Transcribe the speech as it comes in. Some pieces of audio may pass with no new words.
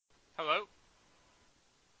Hello?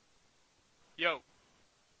 Yo,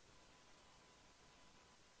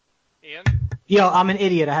 Ian? Yo, I'm an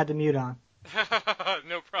idiot. I had the mute on.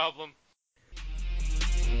 No problem.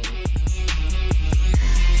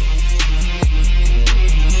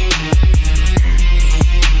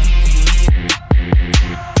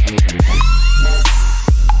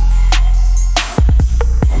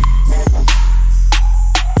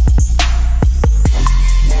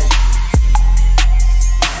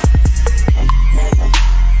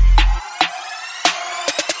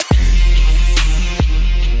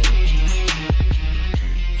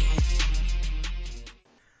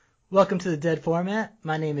 Welcome to the Dead Format.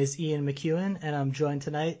 My name is Ian McEwen, and I'm joined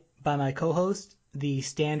tonight by my co-host, the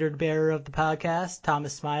standard bearer of the podcast,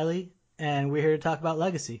 Thomas Smiley, and we're here to talk about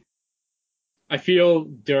Legacy. I feel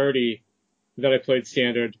dirty that I played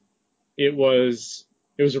Standard. It was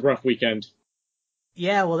a rough weekend.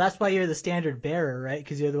 Yeah, well, that's why you're the standard bearer, right?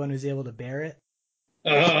 Because you're the one who's able to bear it.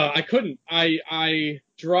 I couldn't. I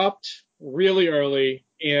dropped really early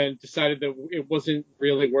and decided that it wasn't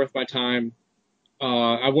really worth my time.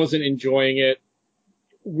 I wasn't enjoying it.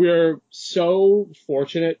 We're so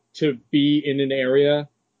fortunate to be in an area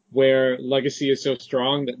where Legacy is so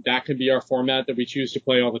strong that can be our format that we choose to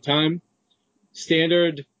play all the time.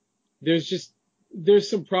 Standard, there's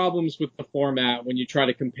some problems with the format when you try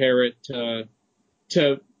to compare it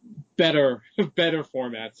to better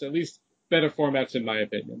formats, at least better formats in my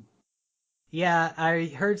opinion. Yeah, I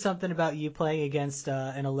heard something about you playing against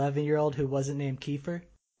an 11-year-old who wasn't named Kiefer.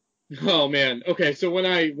 Oh man. Okay, so when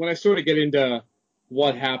I sort of get into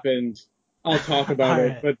what happened, I'll talk about All it.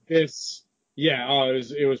 right. But it was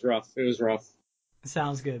rough. It was rough.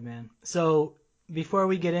 Sounds good, man. So before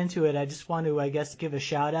we get into it, I just want to, I guess, give a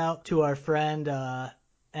shout out to our friend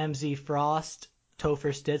MZ Frost,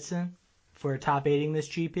 Topher Stitson, for top aiding this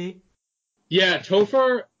GP. Yeah,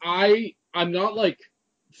 Topher, I'm not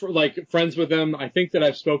friends with him. I think that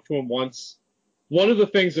I've spoke to him once. One of the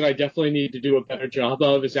things that I definitely need to do a better job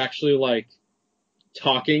of is actually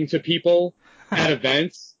talking to people at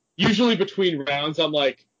events. Usually between rounds, I'm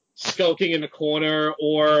skulking in the corner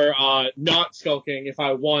or not skulking if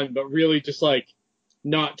I won, but really just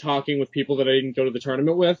not talking with people that I didn't go to the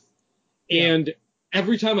tournament with. Yeah. And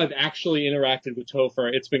every time I've actually interacted with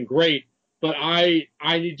Topher, it's been great. But I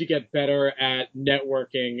need to get better at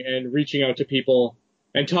networking and reaching out to people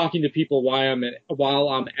and talking to people while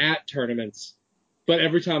I'm at tournaments. But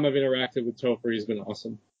every time I've interacted with Topher, he's been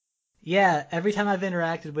awesome. Yeah, every time I've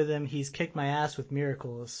interacted with him, he's kicked my ass with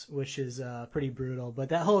miracles, which is pretty brutal. But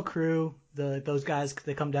that whole crew, those guys,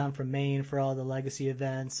 they come down from Maine for all the legacy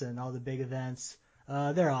events and all the big events.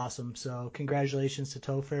 They're awesome. So congratulations to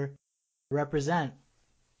Topher. Represent.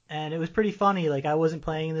 And it was pretty funny. Like, I wasn't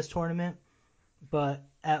playing in this tournament, but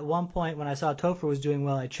at one point when I saw Topher was doing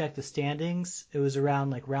well, I checked the standings. It was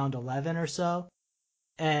around like round 11 or so.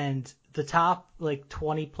 And the top like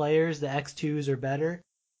 20 players, the X2s or better,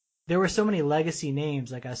 there were so many legacy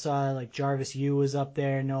names. Like I saw like Jarvis Yu was up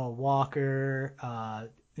there, Noah Walker,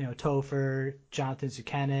 Topher, Jonathan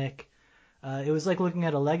Zukanik. It was like looking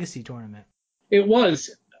at a legacy tournament. It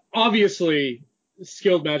was obviously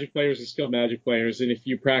skilled Magic players are skilled Magic players, and if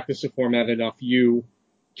you practice a format enough, you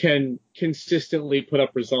can consistently put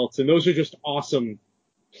up results, and those are just awesome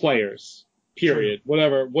players. True. Period.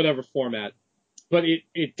 Whatever format. But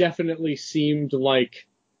it definitely seemed like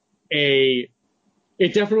a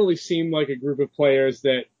group of players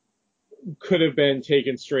that could have been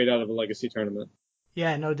taken straight out of a legacy tournament.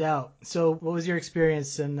 Yeah, no doubt. So what was your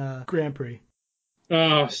experience in Grand Prix?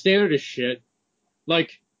 Standard is shit.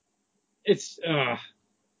 Like, it's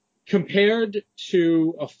compared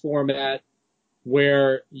to a format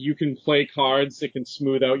where you can play cards that can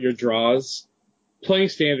smooth out your draws. Playing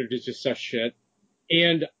Standard is just such shit.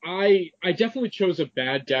 And I definitely chose a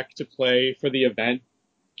bad deck to play for the event,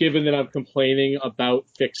 given that I'm complaining about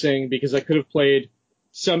fixing, because I could have played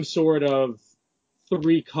some sort of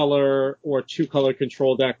 3-color or 2-color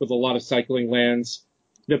control deck with a lot of cycling lands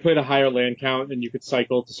that played a higher land count and you could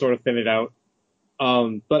cycle to sort of thin it out.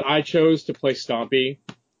 But I chose to play Stompy,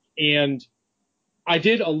 and I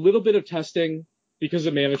did a little bit of testing because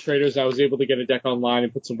of Mana Traders. I was able to get a deck online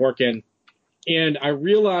and put some work in. And I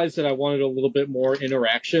realized that I wanted a little bit more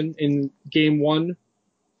interaction in game one.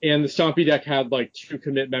 And the Stompy deck had 2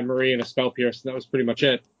 commit memory and a spell pierce, and that was pretty much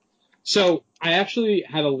it. So I actually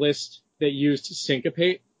had a list that used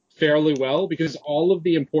Syncopate fairly well, because all of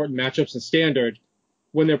the important matchups in Standard,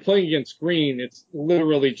 when they're playing against green, it's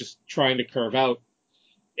literally just trying to curve out.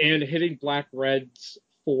 And hitting black reds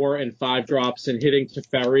 4 and 5 drops and hitting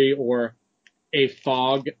Teferi or a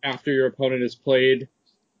Fog after your opponent has played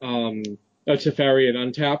Teferi and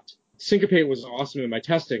untapped Syncopate was awesome in my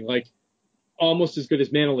testing, like almost as good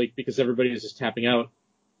as Mana Leak because everybody is just tapping out.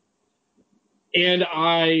 And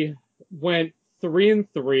I went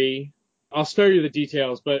 3-3. I'll spare you the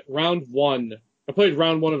details, but round one, I played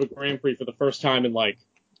round one of a Grand Prix for the first time in like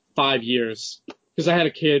 5 years because I had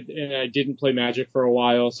a kid and I didn't play Magic for a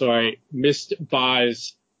while, so I missed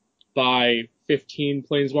buys by 15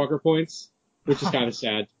 Planeswalker points, which is kind of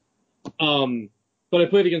sad. But I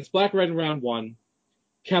played against Black Red in round one,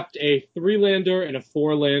 kept a 3-lander and a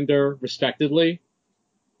 4-lander respectively,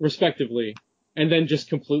 and then just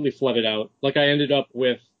completely flooded out. Like I ended up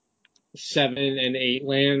with 7 and 8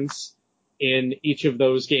 lands in each of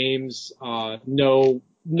those games.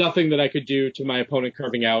 Nothing that I could do to my opponent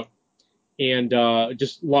curving out, and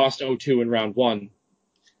just lost 0-2 in round one.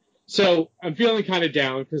 So I'm feeling kind of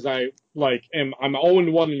down because I'm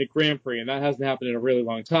 0-1 in a Grand Prix, and that hasn't happened in a really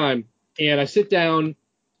long time. And I sit down,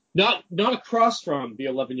 not across from the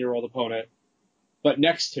 11-year-old opponent, but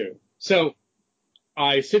next to. So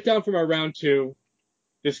I sit down for my round two.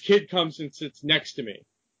 This kid comes and sits next to me.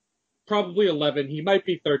 Probably 11. He might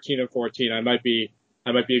be 13 or 14. I might be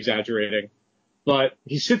exaggerating. But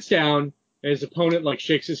he sits down, and his opponent like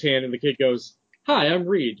shakes his hand, and the kid goes, "Hi, I'm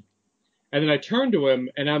Reed." And then I turn to him,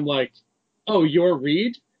 and I'm like, "Oh, you're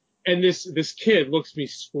Reed?" And this kid looks me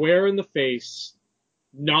square in the face,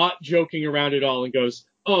 not joking around at all, and goes,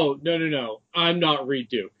 "Oh, no, I'm not Reed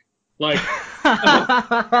Duke." Like,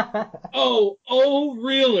 oh,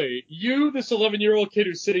 really? You, this 11-year-old kid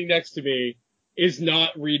who's sitting next to me, is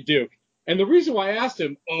not Reed Duke. And the reason why I asked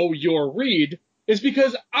him, "Oh, you're Reed," is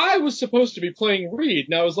because I was supposed to be playing Reed.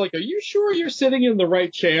 And I was like, "Are you sure you're sitting in the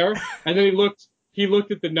right chair?" And then he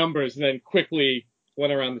looked at the numbers and then quickly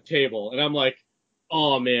went around the table. And I'm like,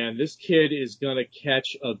 "Oh man, this kid is gonna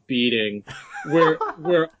catch a beating. We're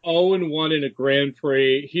 0-1 in a Grand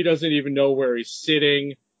Prix. He doesn't even know where he's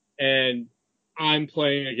sitting, and I'm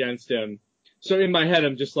playing against him." So in my head,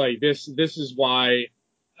 I'm just like, this is why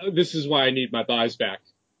I need my buys back.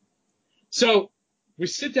 So we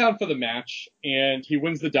sit down for the match, and he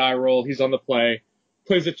wins the die roll. He's on the play,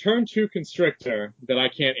 plays a turn 2 Constrictor that I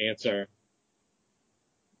can't answer.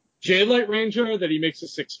 Jadelight Ranger that he makes a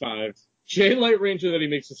 6/5. Jadelight Ranger that he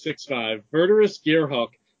makes a 6/5. Verdurous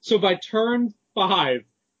Gearhook. So by turn 5,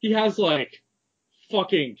 he has like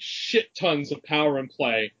fucking shit tons of power in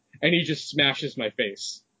play, and he just smashes my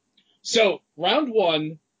face. So round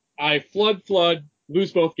 1, I flood,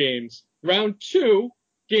 lose both games. Round 2,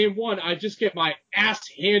 game 1, I just get my ass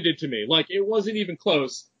handed to me. Like, it wasn't even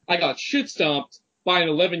close. I got shit stomped by an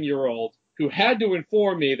 11-year-old who had to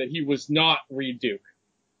inform me that he was not Reed Duke.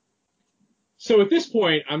 So at this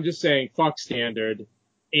point, I'm just saying, fuck standard.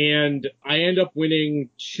 And I end up winning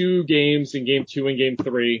 2 games in game 2 and game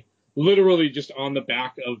 3, literally just on the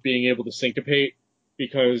back of being able to syncopate,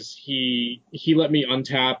 because he let me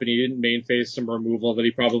untap and he didn't main phase some removal that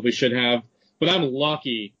he probably should have. But I'm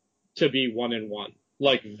lucky to be 1-1.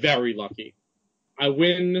 Like, very lucky. I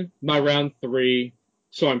win my round 3,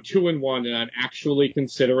 so I'm 2-1, and I'm actually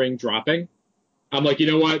considering dropping. I'm like, you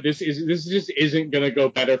know what? This just isn't going to go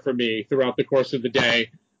better for me throughout the course of the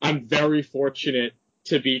day. I'm very fortunate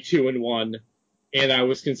to be 2-1, and I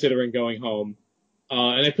was considering going home.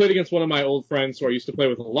 And I played against one of my old friends who I used to play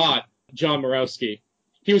with a lot, John Morowski.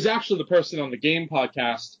 He was actually the person on the Game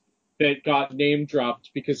podcast that got name dropped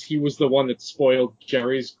because he was the one that spoiled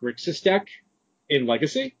Jerry's Grixis deck in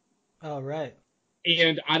Legacy. Oh, right.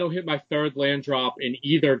 And I don't hit my 3rd land drop in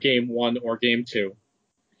either game 1 or game 2.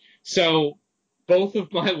 So both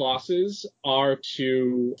of my losses are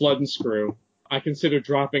to Flood and Screw. I consider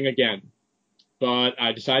dropping again, but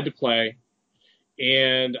I decide to play,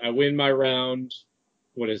 and I win my round,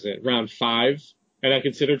 round 5, and I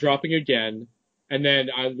consider dropping again, and then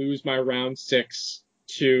I lose my round 6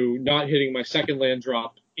 to not hitting my 2nd land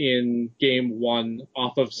drop in game 1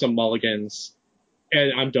 off of some mulligans,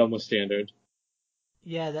 and I'm done with standard.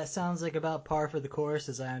 Yeah, that sounds like about par for the course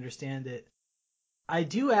as I understand it. I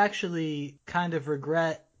do actually kind of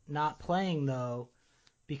regret not playing, though,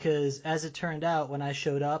 because as it turned out, when I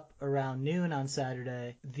showed up around noon on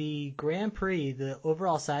Saturday, the Grand Prix, the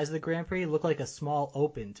overall size of the Grand Prix looked like a small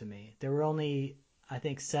open to me. There were only, I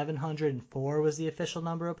think, 704 was the official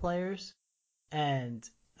number of players, and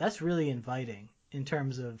that's really inviting in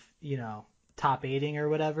terms of, top 8ing or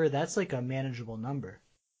whatever. That's like a manageable number.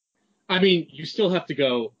 I mean, you still have to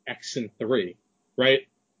go X and 3, right?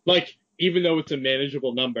 Like, even though it's a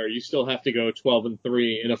manageable number, you still have to go 12 and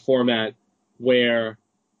 3 in a format where,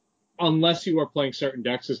 unless you are playing certain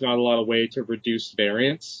decks, there's not a lot of way to reduce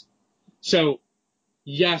variance. So,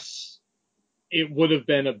 yes, it would have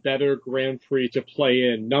been a better Grand Prix to play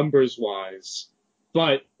in numbers-wise,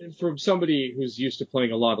 But from somebody who's used to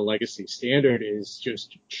playing a lot of Legacy, Standard is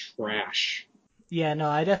just trash. Yeah, no,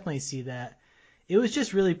 I definitely see that. It was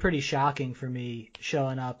just really pretty shocking for me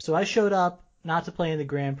showing up. So I showed up not to play in the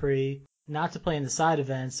Grand Prix, not to play in the side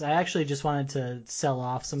events. I actually just wanted to sell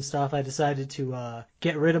off some stuff. I decided to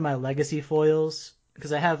get rid of my Legacy foils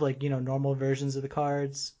because I have like, normal versions of the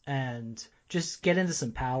cards and just get into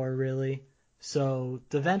some power really. So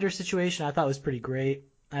the vendor situation I thought was pretty great.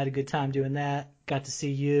 I had a good time doing that. Got to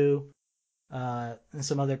see you and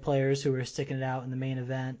some other players who were sticking it out in the main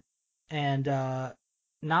event. And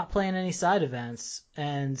not playing any side events.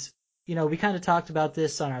 And, we kind of talked about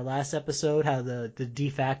this on our last episode, how the de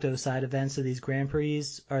facto side events of these Grand Prix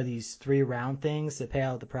are these 3-round things that pay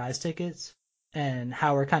out the prize tickets, and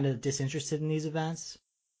how we're kind of disinterested in these events.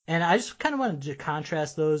 And I just kind of wanted to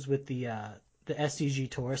contrast those with the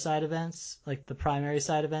SCG Tour side events, like the primary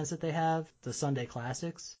side events that they have, the Sunday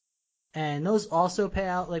Classics. And those also pay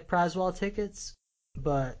out like prize wall tickets.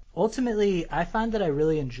 But ultimately, I find that I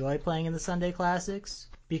really enjoy playing in the Sunday Classics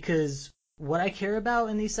because what I care about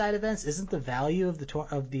in these side events isn't the value of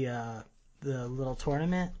the little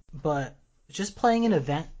tournament, but just playing an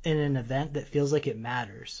event that feels like it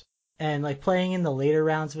matters. And like playing in the later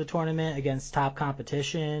rounds of a tournament against top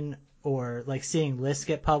competition, or like seeing lists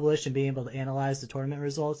get published and being able to analyze the tournament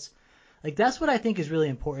results. Like that's what I think is really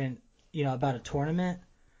important, about a tournament.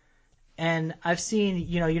 And I've seen,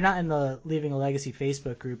 you're not in the Leaving a Legacy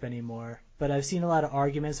Facebook group anymore, but I've seen a lot of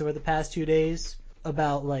arguments over the past 2 days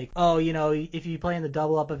about like, oh, if you play in the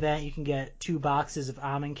double up event, you can get 2 boxes of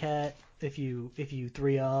Amonkhet if you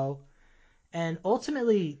 3-0. And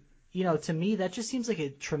ultimately, to me, that just seems like a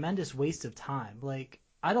tremendous waste of time. Like,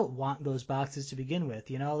 I don't want those boxes to begin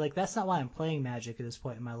with, like that's not why I'm playing Magic at this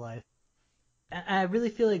point in my life. And I really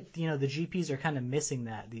feel like the GPs are kind of missing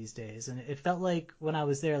that these days, and it felt like when I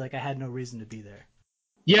was there, like I had no reason to be there.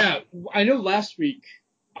 Yeah, I know last week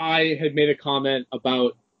I had made a comment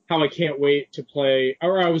about how I can't wait to play,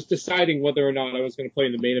 or I was deciding whether or not I was going to play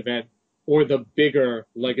in the main event or the bigger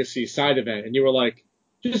Legacy side event, and you were like,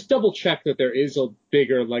 just double check that there is a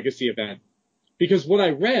bigger Legacy event. Because what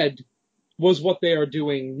I read was what they are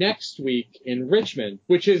doing next week in Richmond,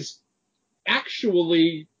 which is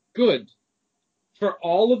actually good. For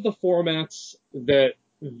all of the formats that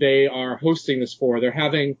they are hosting this for, they're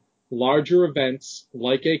having larger events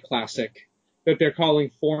like a classic that they're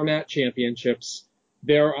calling format championships.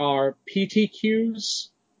 There are PTQs,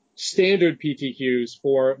 standard PTQs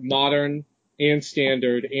for modern and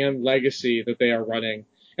standard and legacy that they are running.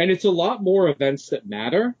 And it's a lot more events that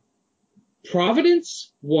matter.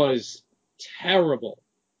 Providence was terrible.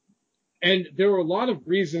 And there were a lot of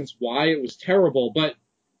reasons why it was terrible, but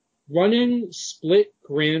running split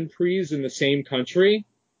Grand Prix in the same country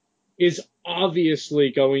is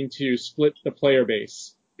obviously going to split the player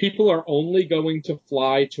base. People are only going to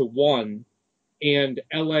fly to one, and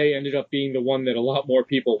LA ended up being the one that a lot more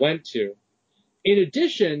people went to. In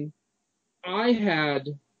addition, I had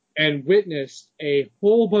and witnessed a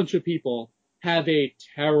whole bunch of people have a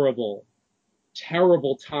terrible,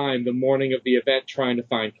 terrible time the morning of the event trying to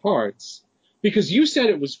find cards. Because you said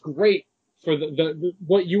it was great for the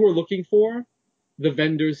what you were looking for, the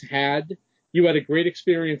vendors had. You had a great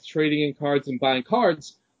experience trading in cards and buying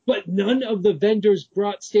cards, but none of the vendors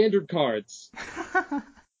brought standard cards.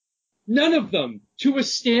 None of them to a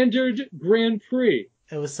standard Grand Prix.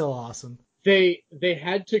 It was so awesome. They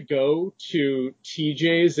had to go to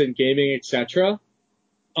TJ's and Gaming Etc.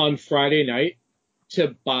 on Friday night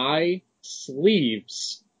to buy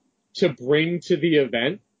sleeves to bring to the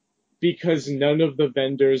event because none of the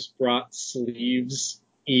vendors brought sleeves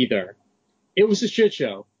either. It was a shit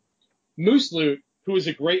show. Moose Loot, who is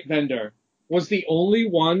a great vendor, was the only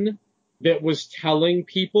one that was telling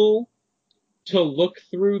people to look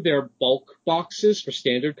through their bulk boxes for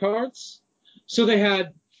standard cards. So they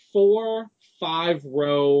had 4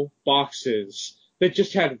 5-row boxes that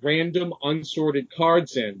just had random unsorted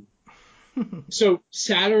cards in. So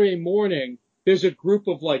Saturday morning, there's a group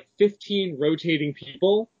of like 15 rotating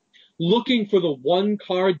people looking for the one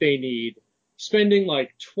card they need, spending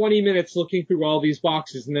like 20 minutes looking through all these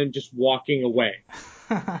boxes and then just walking away.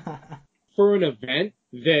 For an event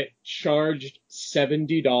that charged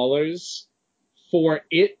 $70 for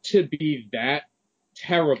it to be that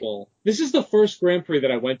terrible. This is the first Grand Prix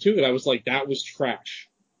that I went to that I was like, that was trash.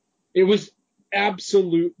 It was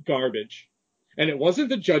absolute garbage. And it wasn't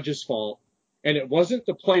the judge's fault, and it wasn't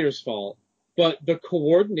the player's fault, but the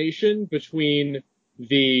coordination between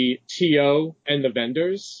the TO and the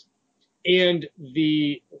vendors and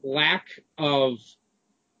the lack of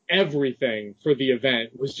everything for the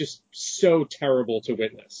event was just so terrible to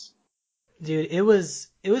witness. Dude, it was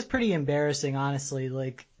pretty embarrassing, honestly.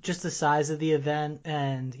 Like just the size of the event,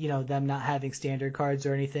 and them not having standard cards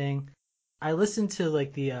or anything. I listened to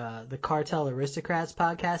like the Cartel Aristocrats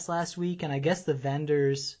podcast last week, and I guess the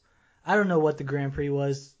vendors. I don't know what the Grand Prix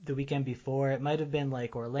was the weekend before. It might have been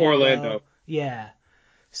like Orlando. Yeah.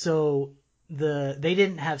 So they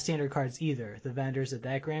didn't have standard cards either, the vendors at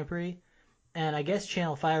that Grand Prix. And I guess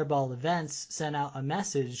Channel Fireball Events sent out a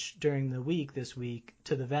message during the week this week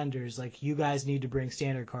to the vendors like, you guys need to bring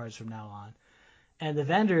standard cards from now on. And the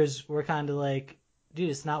vendors were kind of like, dude,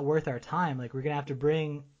 it's not worth our time. Like, we're going to have to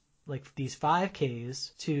bring like these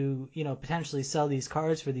 5Ks to, potentially sell these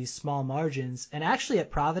cards for these small margins. And actually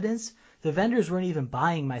at Providence, the vendors weren't even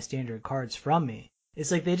buying my standard cards from me.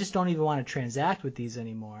 It's like they just don't even want to transact with these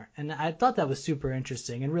anymore. And I thought that was super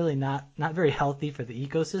interesting and really not very healthy for the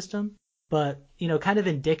ecosystem. But, kind of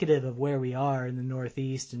indicative of where we are in the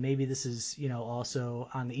Northeast, and maybe this is, also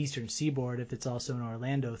on the Eastern Seaboard if it's also an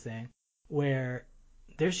Orlando thing, where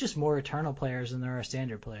there's just more Eternal players than there are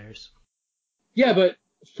Standard players. Yeah, but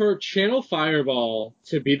for Channel Fireball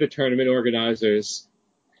to be the tournament organizers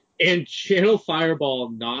and Channel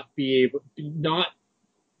Fireball not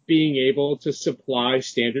being able to supply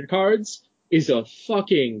standard cards is a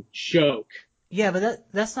fucking joke. Yeah, but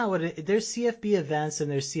that's not what it. There's CFB events and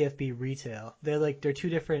there's CFB retail. They're two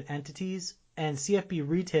different entities, and CFB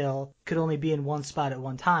retail could only be in one spot at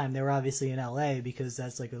one time. They were obviously in LA because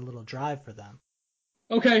that's like a little drive for them.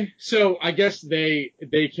 Okay, so I guess they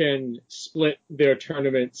can split their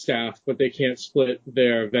tournament staff, but they can't split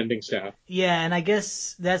their vending staff. Yeah, and I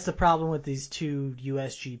guess that's the problem with these two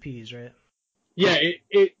USGPs, right? Yeah,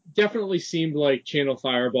 it definitely seemed like Channel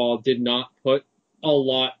Fireball did not put a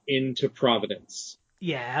lot into Providence.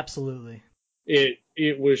 Yeah, absolutely.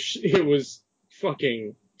 It was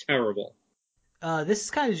fucking terrible. This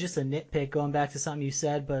is kind of just a nitpick going back to something you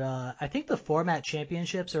said, but I think the format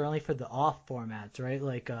championships are only for the off formats, right?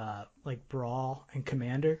 Like Brawl and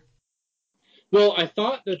Commander. Well, I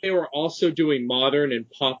thought that they were also doing Modern and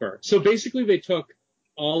Pauper. So basically they took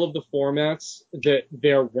all of the formats that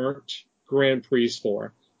there weren't Grand Prix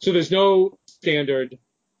for. So there's no Standard,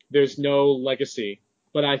 there's no Legacy.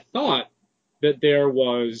 But I thought that there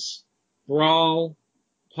was Brawl,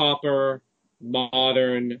 Pauper,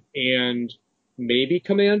 Modern, and maybe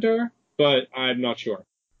Commander, but I'm not sure.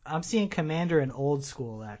 I'm seeing Commander and Old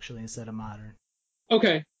School actually instead of Modern.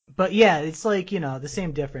 Okay. But yeah, it's like, the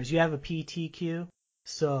same difference. You have a PTQ,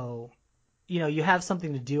 so, you have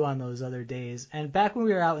something to do on those other days. And back when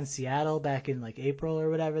we were out in Seattle, back in like April or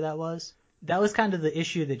whatever that was kind of the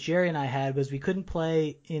issue that Jerry and I had was we couldn't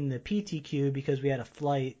play in the PTQ because we had a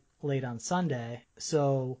flight late on Sunday.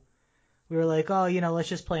 So we were like, oh, let's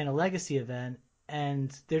just play in a Legacy event.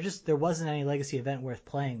 And there wasn't any Legacy event worth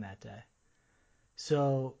playing that day.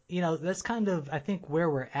 So, that's kind of, I think, where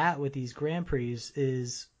we're at with these Grand Prix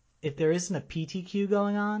is if there isn't a PTQ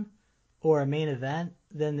going on or a main event,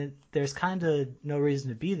 then there's kind of no reason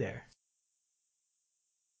to be there.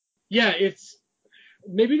 Yeah, it's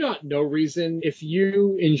maybe not no reason. If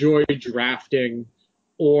you enjoy drafting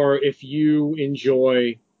or if you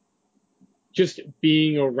enjoy just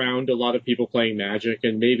being around a lot of people playing Magic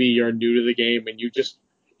and maybe you're new to the game and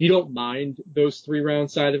you don't mind those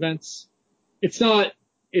 3-round side events, it's not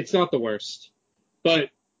the worst. But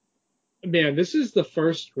man, this is the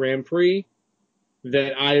first Grand Prix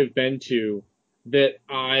that I have been to that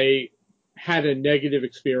I had a negative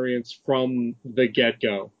experience from the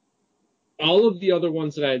get-go. All of the other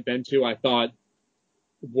ones that I had been to, I thought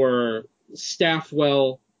were staffed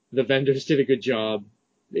well. The vendors did a good job.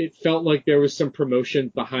 It felt like there was some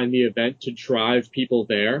promotion behind the event to drive people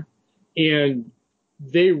there. And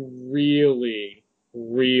they really,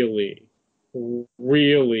 really,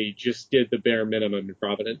 really just did the bare minimum in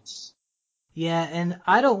Providence. Yeah, and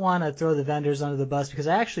I don't want to throw the vendors under the bus because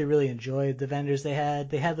I actually really enjoyed the vendors they had.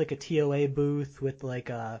 They had like a TOA booth with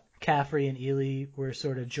like Caffrey and Ely were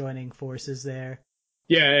sort of joining forces there.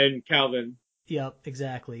 Yeah, and Calvin. Yep,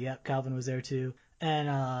 exactly. Yep, Calvin was there too.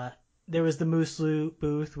 And there was the Moose Loot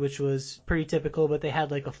booth, which was pretty typical, but they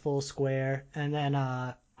had like a full square. And then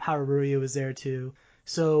Haruruya was there too.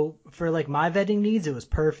 So for like my vending needs, it was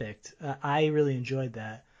perfect. I really enjoyed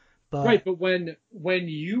that. But Right, but when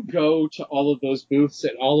you go to all of those booths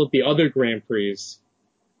at all of the other Grand Prix,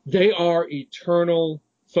 they are Eternal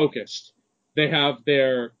focused. They have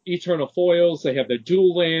their Eternal foils, they have their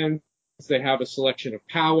dual lands, they have a selection of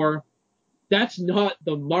power. That's not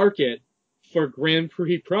the market for Grand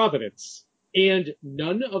Prix Providence. And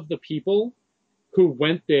none of the people who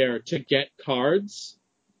went there to get cards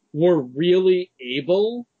were really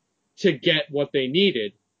able to get what they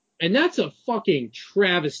needed. And that's a fucking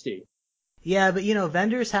travesty. Yeah, but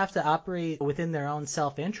vendors have to operate within their own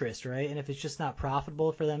self-interest, right? And if it's just not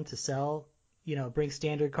profitable for them to sell, bring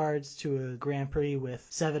standard cards to a Grand Prix with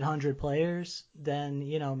 700 players, then,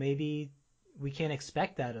 maybe we can't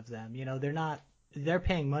expect that of them. They're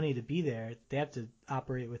paying money to be there. They have to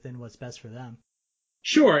operate within what's best for them.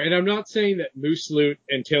 Sure, and I'm not saying that Moose Loot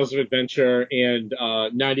and Tales of Adventure and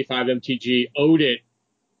 95 MTG owed it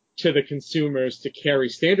to the consumers to carry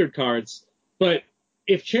standard cards, but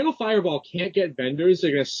if Channel Fireball can't get vendors that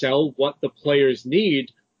are going to sell what the players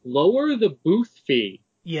need, lower the booth fee.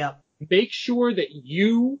 Yeah. Make sure that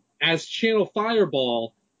you, as Channel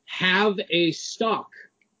Fireball, have a stock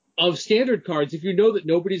of standard cards if you know that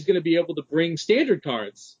nobody's going to be able to bring standard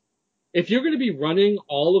cards. If you're going to be running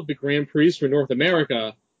all of the Grand Prix for North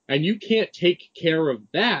America and you can't take care of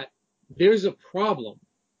that, there's a problem.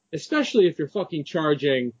 Especially if you're fucking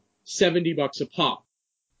charging $70 a pop.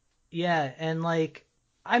 Yeah, and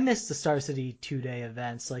I miss the Star City 2-day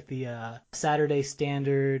events, like the Saturday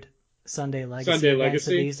Standard, Sunday Legacy events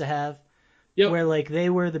that they used to have. Yep. Where they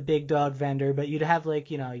were the big dog vendor, but you'd have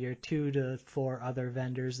your 2 to 4 other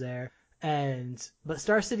vendors there. But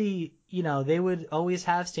Star City, they would always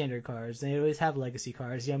have standard cards. They always have legacy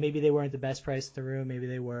cards. Maybe they weren't the best price in the room, maybe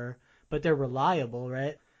they were, but they're reliable,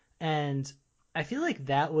 right? And I feel like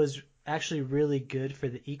that was actually really good for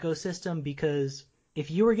the ecosystem, because if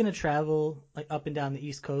you were going to travel up and down the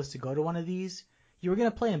East Coast to go to one of these, you were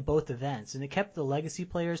going to play in both events, and it kept the legacy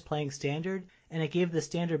players playing standard, and it gave the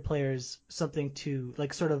standard players something to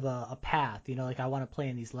sort of a path, I want to play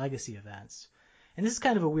in these legacy events. And this is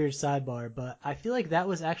kind of a weird sidebar, but I feel like that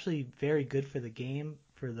was actually very good for the game,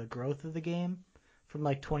 for the growth of the game from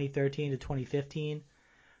 2013 to 2015.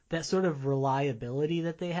 That sort of reliability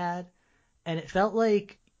that they had. And it felt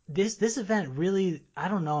like this event really, I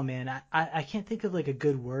don't know, man. I can't think of a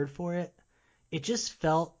good word for it. It just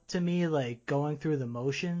felt to me like going through the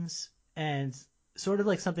motions and sort of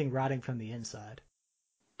like something rotting from the inside.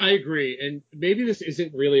 I agree. And maybe this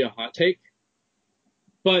isn't really a hot take,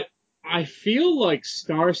 but I feel like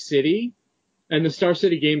Star City and the Star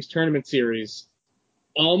City Games Tournament Series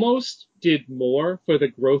almost did more for the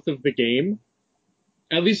growth of the game,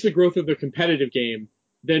 at least the growth of the competitive game,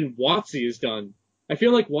 than WotC has done. I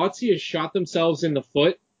feel like WotC has shot themselves in the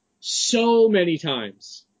foot so many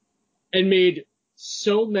times and made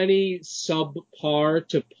so many subpar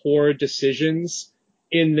to poor decisions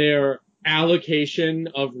in their allocation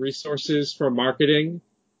of resources for marketing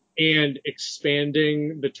and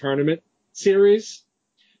expanding the tournament series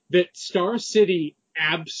that Star City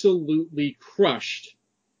absolutely crushed.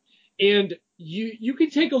 And you can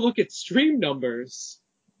take a look at stream numbers,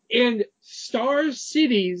 and Star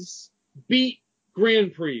Cities beat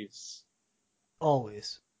Grand Prix.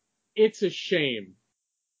 Always. It's a shame.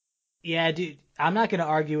 Yeah, dude, I'm not gonna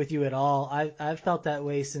argue with you at all. I've felt that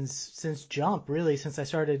way since Jump, really, since I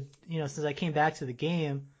started, since I came back to the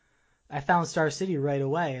game. I found Star City right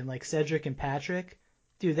away, and Cedric and Patrick,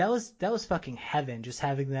 dude, that was fucking heaven. Just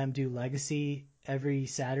having them do Legacy every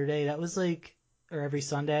Saturday, or every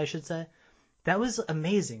Sunday, I should say. That was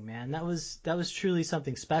amazing, man. That was truly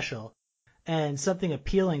something special, and something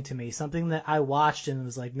appealing to me. Something that I watched and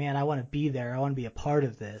was like, man, I want to be there. I want to be a part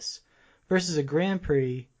of this. Versus a Grand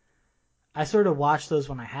Prix, I sort of watch those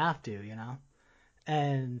when I have to,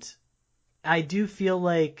 and I do feel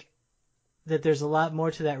like that there's a lot more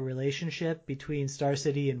to that relationship between Star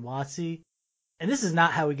City and WotC. And this is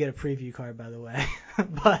not how we get a preview card, by the way.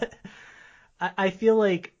 But I feel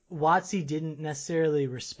like WotC didn't necessarily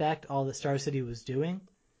respect all that Star City was doing.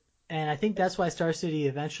 And I think that's why Star City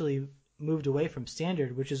eventually moved away from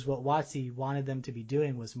standard, which is what WotC wanted them to be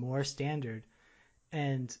doing, was more standard.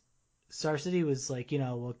 And Star City was like,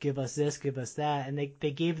 well, give us this, give us that. And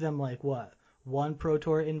they gave them one Pro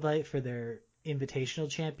Tour invite for their invitational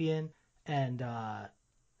champion, and I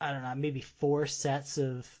don't know, maybe 4 sets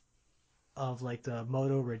of the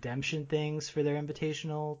Moto Redemption things for their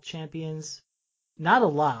invitational champions. Not a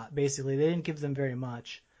lot, basically. They didn't give them very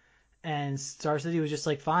much. And Star City was just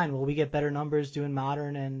like, fine, well, we get better numbers doing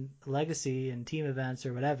Modern and Legacy and team events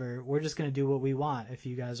or whatever. We're just going to do what we want if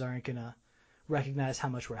you guys aren't going to recognize how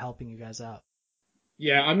much we're helping you guys out.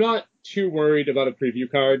 Yeah, I'm not too worried about a preview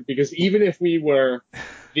card, because even if we were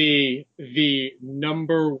the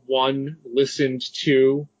number 1 listened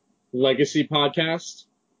to Legacy podcast,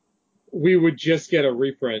 we would just get a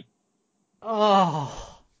reprint.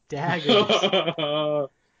 Oh, daggers.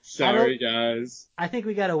 Sorry, guys. I think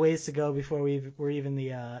we got a ways to go before we're even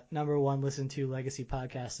the number 1 listened to Legacy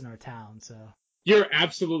podcast in our town. So You're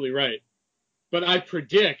absolutely right. But I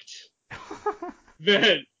predict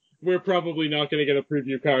that we're probably not going to get a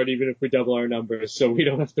preview card even if we double our numbers, so we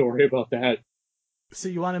don't have to worry about that. So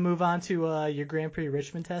you want to move on to your Grand Prix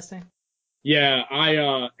Richmond testing? Yeah,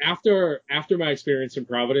 I after my experience in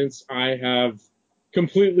Providence, I have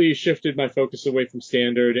completely shifted my focus away from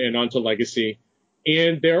standard and onto legacy.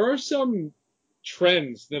 And there are some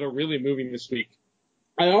trends that are really moving this week.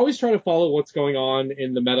 I always try to follow what's going on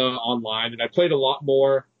in the meta online, and I played a lot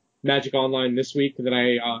more Magic Online this week than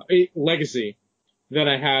Legacy than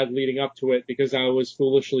I had leading up to it because I was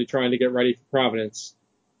foolishly trying to get ready for Providence.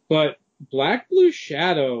 But Black Blue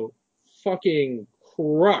Shadow fucking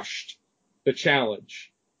crushed the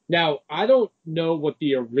challenge. Now, I don't know what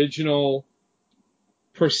the original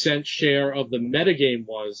percent share of the metagame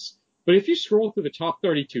was, but if you scroll through the top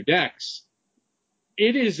 32 decks,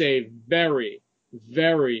 it is a very,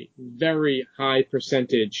 very, very high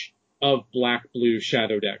percentage of Black Blue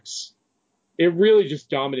Shadow decks. It really just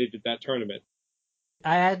dominated that tournament.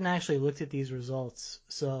 I hadn't actually looked at these results,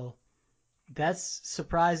 so that's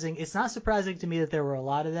surprising. It's not surprising to me that there were a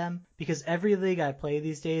lot of them, because every league I play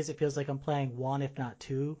these days, it feels like I'm playing one, if not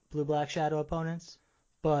two, Blue-Black Shadow opponents.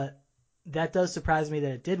 But that does surprise me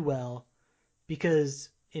that it did well, because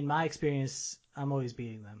in my experience, I'm always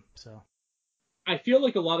beating them. So I feel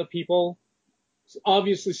like a lot of people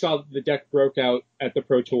obviously saw that the deck broke out at the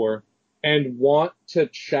Pro Tour and want to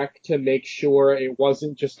check to make sure it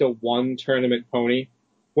wasn't just a one tournament pony,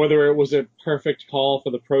 whether it was a perfect call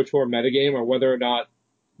for the Pro Tour metagame or whether or not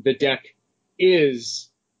the deck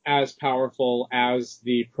is as powerful as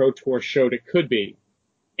the Pro Tour showed it could be.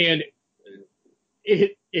 And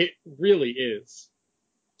it really is.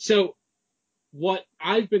 So what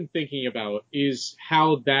I've been thinking about is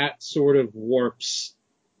how that sort of warps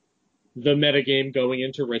the metagame going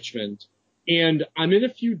into Richmond. And I'm in a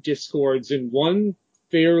few Discords, and one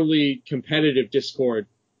fairly competitive Discord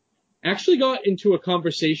actually got into a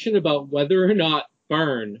conversation about whether or not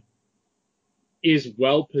Burn is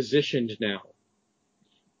well positioned now.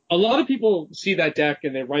 A lot of people see that deck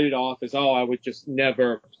and they write it off as, oh, I would just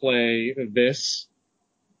never play this.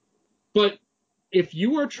 But if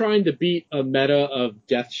you are trying to beat a meta of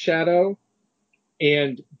Death Shadow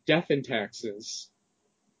and Death and Taxes,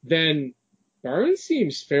 then Burn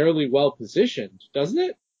seems fairly well positioned, doesn't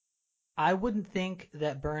it? I wouldn't think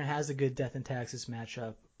that Burn has a good Death and Taxes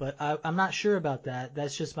matchup, but I'm not sure about that.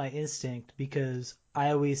 That's just my instinct, because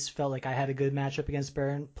I always felt like I had a good matchup against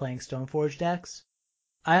Burn playing Stoneforge decks.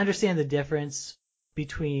 I understand the difference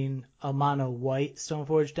between a mono white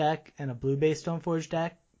Stoneforge deck and a blue based Stoneforge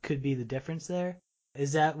deck could be the difference there.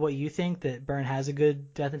 Is that what you think, that Burn has a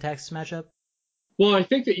good Death and Taxes matchup? Well, I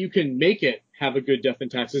think that you can make it have a good Death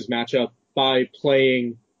and Taxes matchup by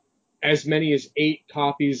playing as many as 8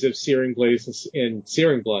 copies of Searing Blaze and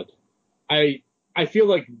Searing Blood. I feel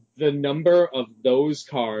like the number of those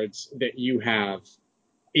cards that you have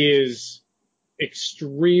is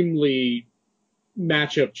extremely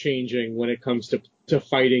matchup changing when it comes to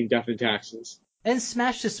fighting Death and Taxes. And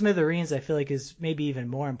Smash to Smithereens, I feel like, is maybe even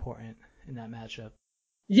more important in that matchup.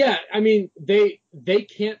 Yeah, I mean, they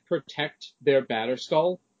can't protect their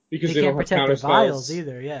Batterskull because They they can't don't have protect their counter vials spells.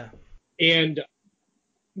 either, yeah. And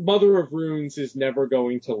Mother of Runes is never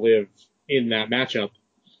going to live in that matchup.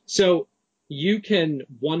 So you can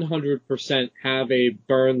 100% have a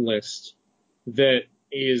burn list that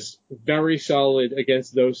is very solid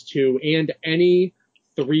against those two and any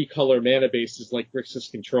 3-color mana bases like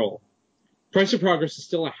Grixis Control. Price of Progress is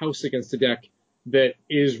still a house against a deck that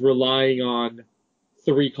is relying on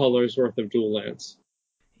 3 colors worth of dual lands.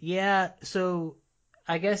 Yeah, so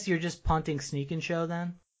I guess you're just punting Sneak and Show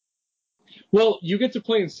then? Well, you get to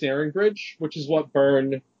play in Snaring Bridge, which is what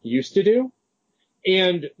Burn used to do,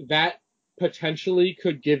 and that potentially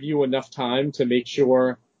could give you enough time to make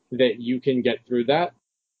sure that you can get through that.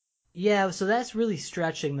 Yeah, so that's really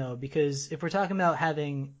stretching though, because if we're talking about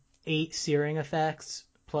having 8 searing effects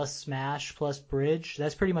plus Smash plus Bridge,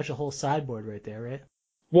 that's pretty much a whole sideboard right there, right?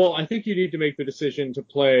 Well, I think you need to make the decision to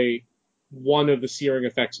play one of the Searing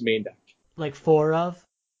Effects main deck. Like 4 of?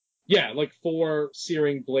 Yeah, like 4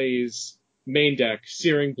 Searing Blaze main deck,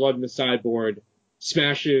 Searing Blood in the sideboard,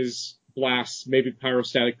 Smashes, Blasts, maybe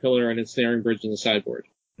Pyrostatic Pillar, and Ensnaring Bridge in the sideboard.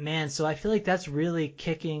 Man, so I feel like that's really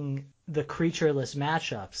kicking the creatureless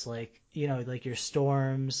matchups, like, you know, like your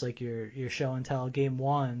Storms, like your Show and Tell game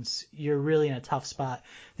 1s, you're really in a tough spot.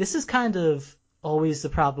 This is kind of always the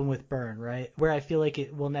problem with Burn, right? Where I feel like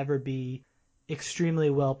it will never be extremely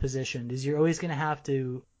well positioned, is you're always going to have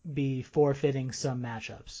to be forfeiting some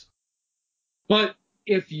matchups. But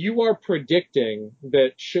if you are predicting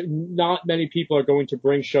that not many people are going to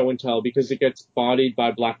bring Show and Tell because it gets bodied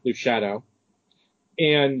by Black Blue Shadow,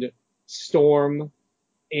 and Storm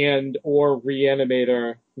and or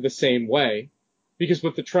Reanimator the same way. Because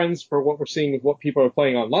with the trends for what we're seeing with what people are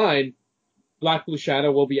playing online, Black Blue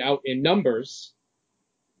Shadow will be out in numbers.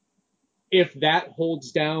 If that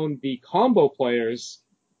holds down the combo players,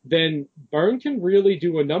 then Burn can really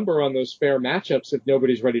do a number on those fair matchups if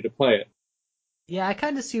nobody's ready to play it. Yeah, I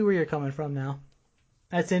kind of see where you're coming from now.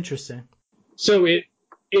 That's interesting. So it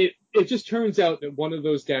just turns out that one of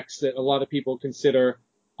those decks that a lot of people consider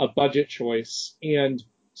a budget choice and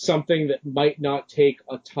something that might not take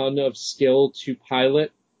a ton of skill to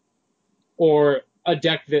pilot, or a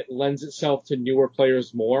deck that lends itself to newer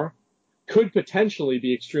players more, could potentially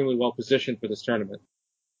be extremely well positioned for this tournament.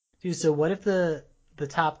 Dude, so what if the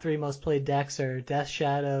top three most played decks are Death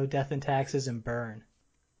Shadow, Death and Taxes, and Burn?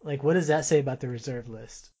 Like, what does that say about the reserve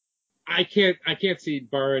list? I can't see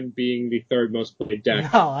Burn being the third most played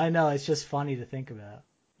deck. No, I know. It's just funny to think about.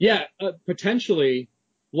 Yeah, potentially.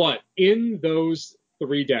 What? In those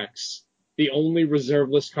three decks, the only reserve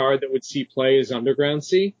list card that would see play is Underground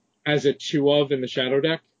Sea, as a 2-of in the Shadow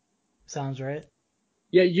deck. Sounds right.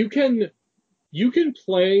 Yeah, you can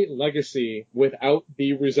play Legacy without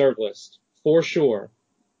the reserve list, for sure.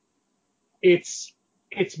 It's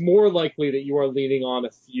more likely that you are leaning on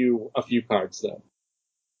a few cards, though.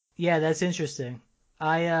 Yeah, that's interesting.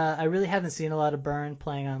 I really haven't seen a lot of Burn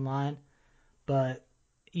playing online, but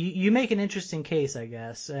you make an interesting case, I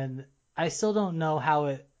guess, and I still don't know how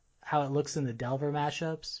it looks in the Delver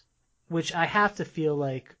matchups, which I have to feel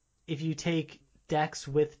like if you take decks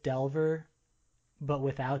with Delver but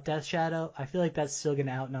without Death Shadow, I feel like that's still going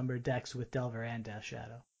to outnumber decks with Delver and Death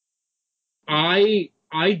Shadow. I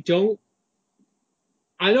don't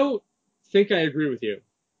think I agree with you.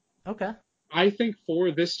 Okay. I think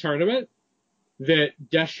for this tournament that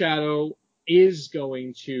Death Shadow is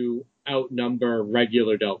going to outnumber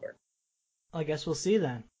regular Delver. I guess we'll see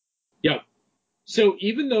then. Yep. So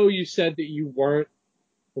even though you said that you weren't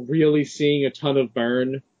really seeing a ton of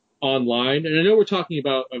Burn online, and I know we're talking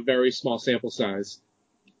about a very small sample size,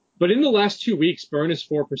 but in the last 2 weeks, Burn is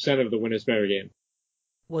 4% of the winners better game.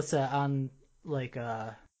 What's that on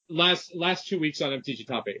Last 2 weeks on MTG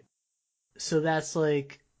Top 8. So that's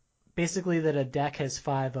like basically that a deck has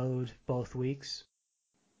 5-0'd both weeks.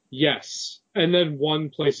 Yes, and then one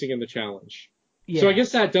placing in the challenge. Yeah. So I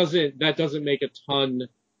guess that doesn't make a ton.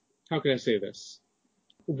 How can I say this?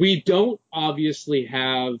 We don't obviously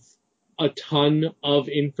have a ton of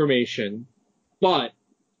information, but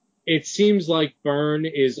it seems like Burn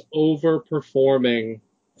is overperforming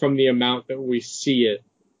from the amount that we see it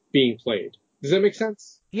being played. Does that make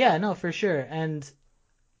sense? Yeah, no, for sure. And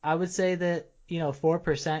I would say that,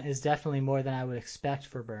 4% is definitely more than I would expect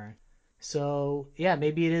for Burn. So, yeah,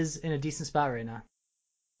 maybe it is in a decent spot right now.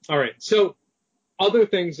 All right. So other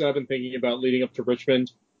things that I've been thinking about leading up to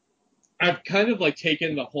Richmond, I've kind of like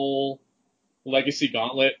taken the whole Legacy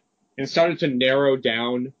Gauntlet and started to narrow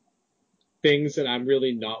down things that I'm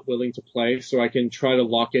really not willing to play so I can try to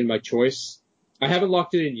lock in my choice. I haven't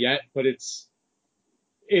locked it in yet, but it's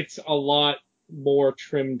a lot more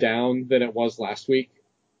trimmed down than it was last week.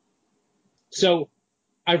 So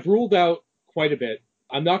I've ruled out quite a bit.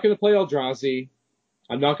 I'm not going to play Eldrazi.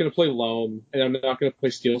 I'm not going to play Loam, and I'm not going to play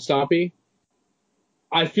Steel Stompy.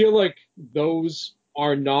 I feel like those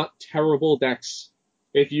are not terrible decks.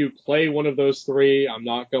 If you play one of those three, I'm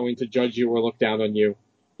not going to judge you or look down on you.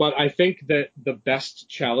 But I think that the best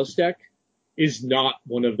Chalice deck is not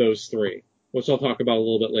one of those three, which I'll talk about a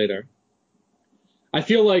little bit later. I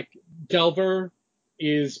feel like Delver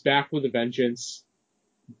is back with a vengeance,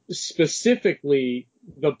 specifically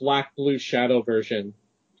the Black Blue Shadow version.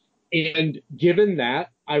 And given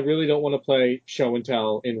that, I really don't want to play Show and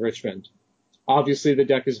Tell in Richmond. Obviously, the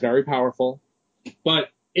deck is very powerful, but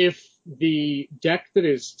if the deck that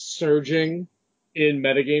is surging in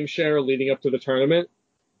metagame share leading up to the tournament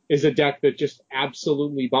is a deck that just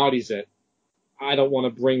absolutely bodies it, I don't want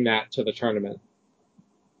to bring that to the tournament.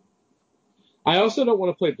 I also don't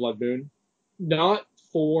want to play Blood Moon, not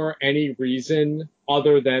for any reason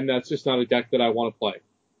other than that's just not a deck that I want to play.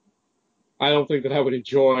 I don't think that I would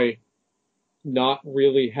enjoy not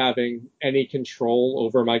really having any control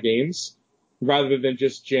over my games, rather than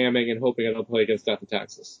just jamming and hoping I don't play against Death and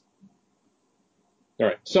Taxes. All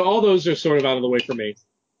right, so all those are sort of out of the way for me.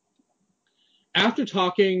 After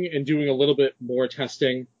talking and doing a little bit more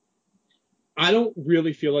testing, I don't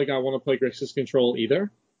really feel like I want to play Grixis Control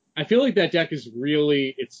either. I feel like that deck is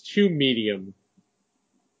it's too medium.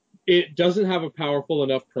 It doesn't have a powerful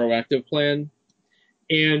enough proactive plan,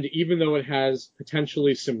 and even though it has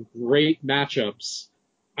potentially some great matchups,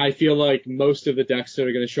 I feel like most of the decks that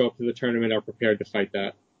are going to show up to the tournament are prepared to fight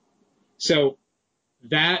that. So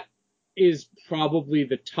that is probably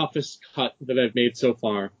the toughest cut that I've made so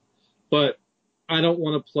far. But I don't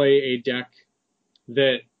want to play a deck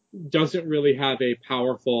that doesn't really have a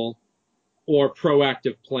powerful or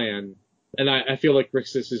proactive plan. And I feel like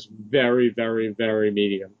Grixis is very, very, very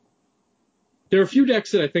medium. There are a few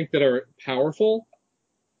decks that I think that are powerful,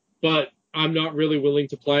 but I'm not really willing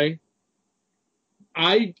to play.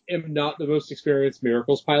 I am not the most experienced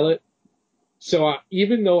Miracles pilot, so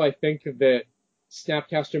even though I think that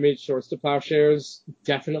Snapcaster Mage Swords to Plowshares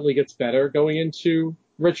definitely gets better going into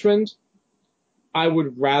Richmond, I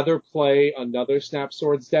would rather play another Snap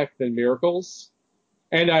Swords deck than Miracles.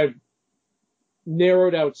 And I've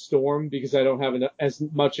narrowed out Storm because I don't have as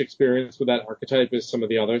much experience with that archetype as some of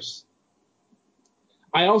the others.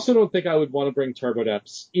 I also don't think I would want to bring Turbo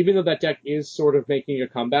Depths, even though that deck is sort of making a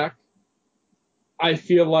comeback. I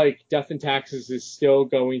feel like Death and Taxes is still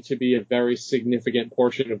going to be a very significant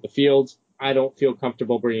portion of the field. I don't feel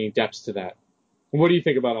comfortable bringing Depths to that. What do you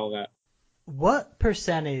think about all that? What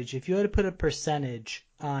percentage, if you had to put a percentage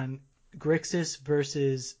on Grixis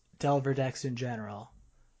versus Delver decks in general,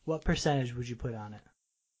 what percentage would you put on it?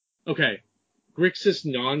 Okay. Grixis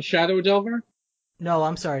non-Shadow Delver? No,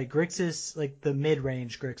 I'm sorry. Grixis, like the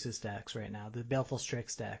mid-range Grixis decks right now, the Baleful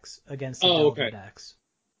Strix decks against the Delver decks.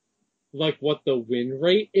 Like what the win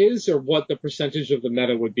rate is, or what the percentage of the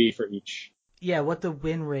meta would be for each? Yeah, what the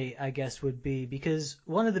win rate, I guess, would be. Because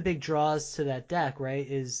one of the big draws to that deck, right,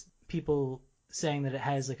 is people saying that it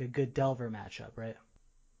has like a good Delver matchup, right?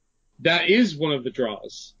 That is one of the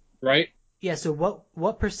draws, right? Yeah, so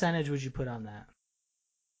what percentage would you put on that?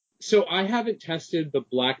 So I haven't tested the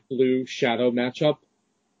black-blue Shadow matchup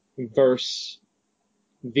versus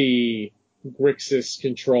the Grixis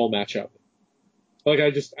control matchup. Like,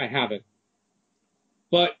 I haven't.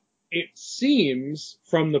 But it seems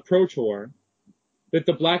from the Pro Tour that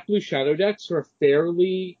the black-blue Shadow decks are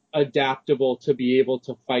fairly adaptable to be able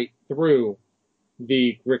to fight through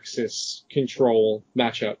the Grixis control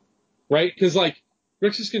matchup, right? Because, like,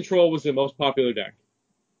 Grixis control was the most popular deck.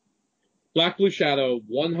 Black-blue Shadow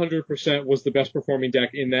 100% was the best performing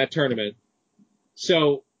deck in that tournament.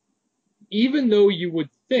 So even though you would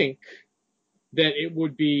think that it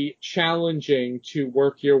would be challenging to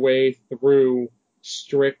work your way through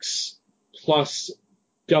Strix plus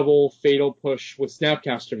double Fatal Push with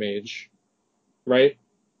Snapcaster Mage, right?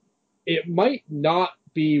 It might not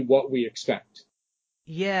be what we expect.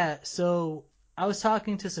 Yeah, so I was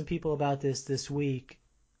talking to some people about this week,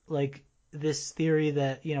 like this theory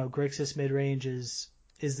that, Grixis midrange is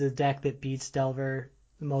the deck that beats Delver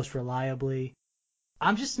the most reliably.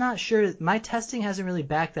 I'm just not sure. My testing hasn't really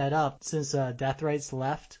backed that up since Deathrite's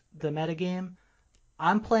left the metagame.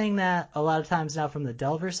 I'm playing that a lot of times now from the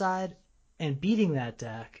Delver side and beating that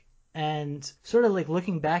deck and sort of like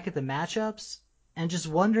looking back at the matchups and just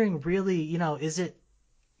wondering really, is it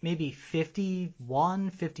maybe 51,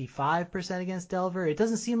 55% against Delver? It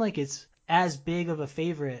doesn't seem like it's as big of a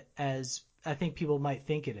favorite as I think people might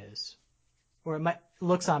think it is. Or it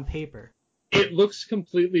looks on paper. It looks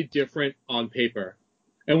completely different on paper.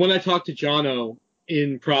 And when I talked to Jono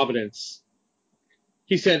in Providence,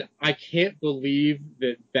 he said, I can't believe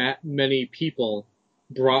that many people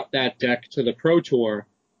brought that deck to the Pro Tour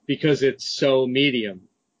because it's so medium.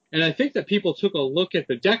 And I think that people took a look at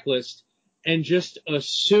the deck list and just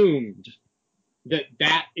assumed that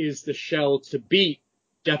that is the shell to beat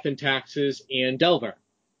Death and Taxes and Delver.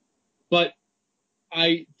 But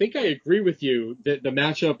I think I agree with you that the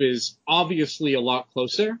matchup is obviously a lot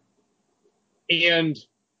closer. And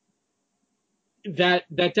that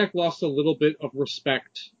deck lost a little bit of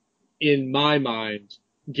respect in my mind,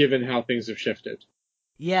 given how things have shifted.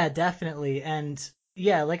 Yeah, definitely. And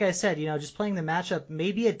yeah, like I said, just playing the matchup,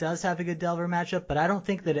 maybe it does have a good Delver matchup, but I don't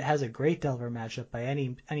think that it has a great Delver matchup by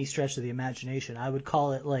any stretch of the imagination. I would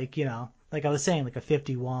call it like, like I was saying, like a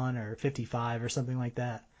 51 or 55 or something like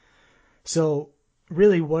that. So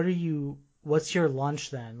really, what's your lunch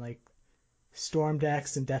then? Like Storm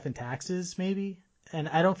decks and Death and Taxes, maybe? And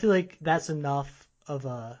I don't feel like that's enough of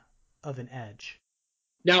an edge.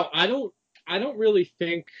 Now, I don't really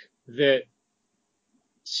think that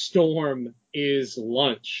Storm is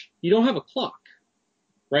lunch. You don't have a clock,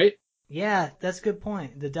 right? Yeah, that's a good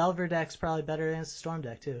point. The Delver deck's probably better against the Storm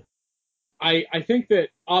deck too. I think that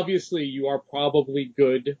obviously you are probably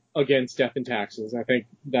good against Death and Taxes. I think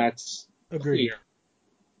that's Agreed.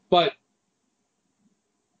 clear.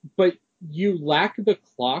 But you lack the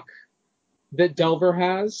clock that Delver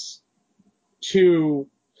has to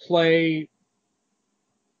play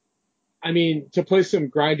to play some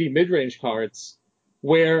grindy mid-range cards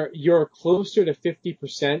where you're closer to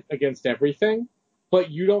 50% against everything, but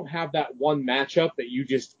you don't have that one matchup that you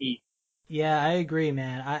just eat. Yeah, I agree,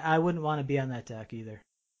 man. I wouldn't want to be on that deck either.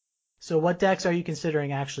 So what decks are you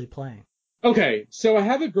considering actually playing? Okay, so I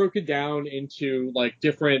have it broken down into like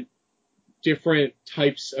different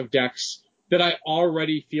types of decks that I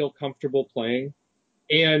already feel comfortable playing.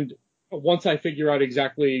 And once I figure out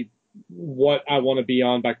exactly what I want to be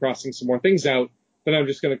on by crossing some more things out, then I'm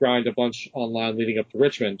just going to grind a bunch online leading up to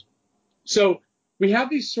Richmond. So we have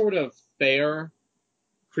these sort of fair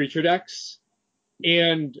creature decks,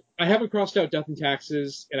 and I haven't crossed out Death and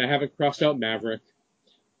Taxes, and I haven't crossed out Maverick.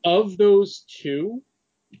 Of those two,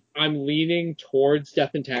 I'm leaning towards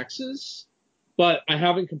Death and Taxes, but I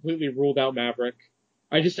haven't completely ruled out Maverick.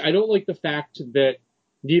 I don't like the fact that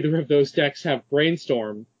neither of those decks have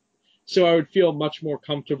Brainstorm, so I would feel much more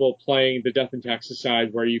comfortable playing the Death and Taxes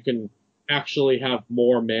side where you can actually have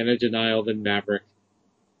more mana denial than Maverick.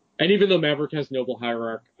 And even though Maverick has Noble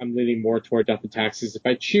Hierarch, I'm leaning more toward Death and Taxes if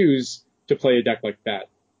I choose to play a deck like that.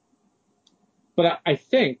 But I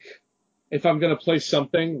think if I'm going to play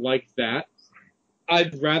something like that,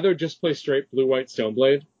 I'd rather just play straight Blue-White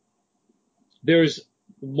Stoneblade. There's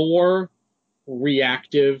more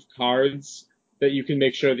reactive cards that you can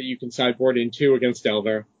make sure that you can sideboard into against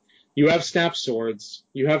Delver. You have Snap Swords,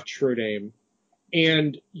 you have True Name,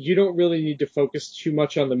 and you don't really need to focus too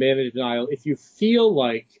much on the mana denial if you feel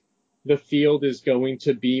like the field is going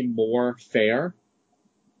to be more fair.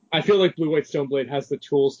 I feel like Blue-White Stoneblade has the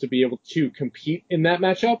tools to be able to compete in that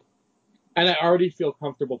matchup, and I already feel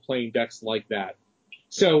comfortable playing decks like that.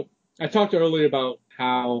 So I talked earlier about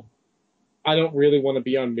how I don't really want to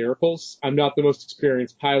be on Miracles. I'm not the most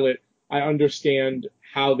experienced pilot. I understand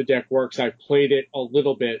how the deck works. I've played it a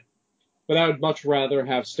little bit, but I would much rather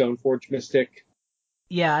have Stoneforge Mystic.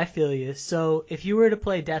 Yeah, I feel you. So if you were to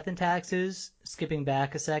play Death and Taxes, skipping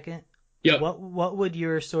back a second, Yep. what would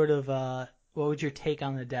your sort of what would your take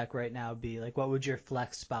on the deck right now be? Like what would your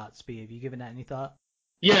flex spots be? Have you given that any thought?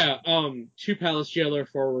 Yeah, 2 Palace Jailer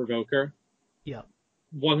for a Revoker. Yep.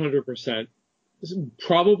 100%.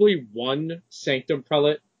 Probably 1 Sanctum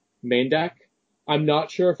Prelate main deck. I'm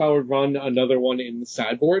not sure if I would run another one in the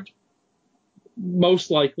sideboard.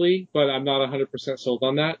 Most likely, but I'm not 100% sold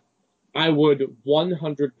on that. I would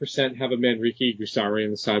 100% have a Manriki Gusari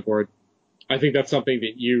in the sideboard. I think that's something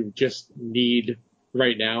that you just need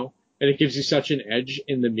right now, and it gives you such an edge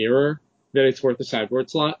in the mirror that it's worth a sideboard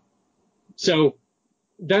slot. So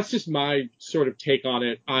that's just my sort of take on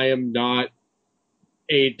it. I am not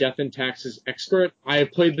a Death and Taxes expert. I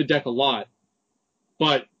have played the deck a lot,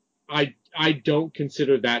 but I don't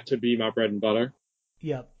consider that to be my bread and butter.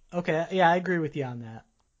 Yep. Okay. Yeah, I agree with you on that.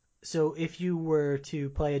 So if you were to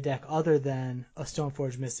play a deck other than a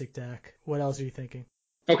Stoneforge Mystic deck, what else are you thinking?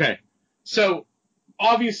 Okay, so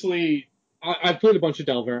obviously I've played a bunch of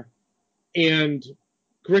Delver, and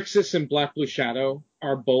Grixis and Black Blue Shadow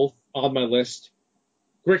are both on my list.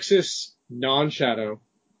 Grixis non-Shadow,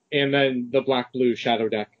 and then the Black Blue Shadow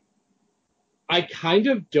deck. I kind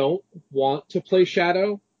of don't want to play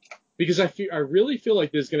Shadow because I really feel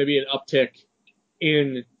like there's going to be an uptick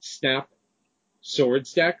in Snap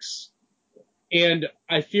Swords decks, and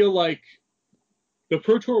I feel like the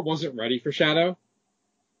Pro Tour wasn't ready for Shadow.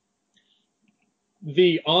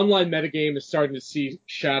 The online metagame is starting to see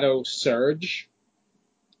Shadow surge,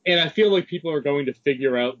 and I feel like people are going to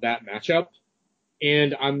figure out that matchup,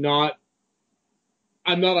 and I'm not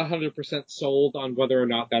 100% sold on whether or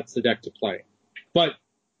not that's the deck to play. But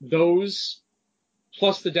those,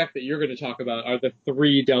 plus the deck that you're going to talk about, are the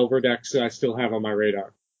 3 Delver decks that I still have on my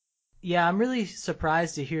radar. Yeah, I'm really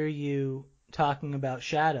surprised to hear you talking about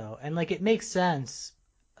Shadow. And like it makes sense.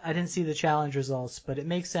 I didn't see the challenge results, but it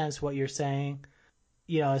makes sense what you're saying,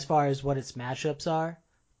 as far as what its matchups are.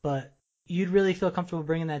 But you'd really feel comfortable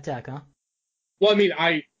bringing that deck, huh? Well, I mean,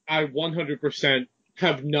 I 100%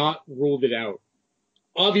 have not ruled it out.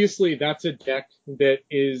 Obviously, that's a deck that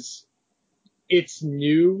it's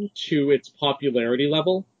new to its popularity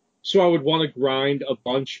level, so I would want to grind a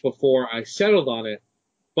bunch before I settled on it,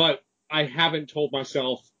 but I haven't told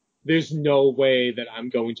myself there's no way that I'm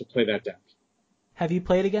going to play that deck. Have you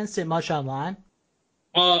played against it much online?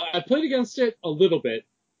 I played against it a little bit,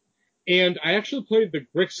 and I actually played the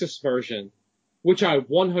Grixis version, which I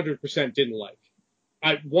 100% didn't like.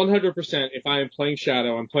 I 100%, if I am playing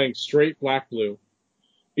Shadow, I'm playing straight black-blue,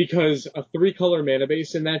 because a 3-color mana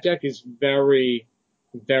base in that deck is very,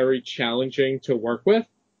 very challenging to work with,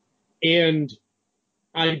 and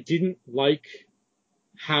I didn't like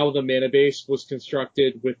how the mana base was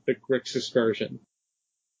constructed with the Grixis version.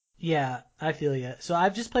 Yeah, I feel you. So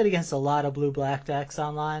I've just played against a lot of blue-black decks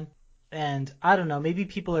online, and I don't know, maybe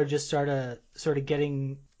people are just sort of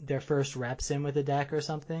getting their first reps in with the deck or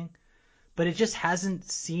something. but it just hasn't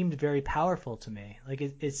seemed very powerful to me. Like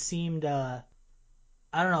it seemed, I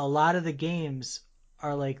don't know, a lot of the games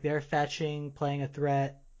are like they're fetching, playing a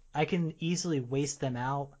threat. I can easily waste them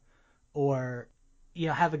out or,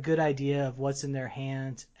 have a good idea of what's in their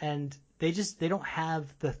hand. And they don't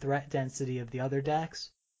have the threat density of the other decks,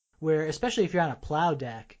 where especially if you're on a plow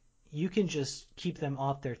deck, you can just keep them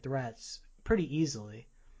off their threats pretty easily.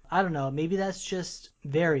 I don't know, maybe that's just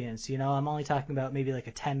variance, I'm only talking about maybe like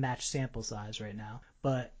a 10 match sample size right now,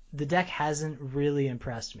 but the deck hasn't really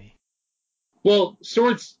impressed me. Well,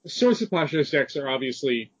 Swords of Pasha's decks are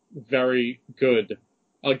obviously very good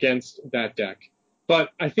against that deck, but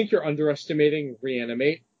I think you're underestimating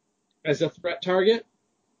Reanimate as a threat target,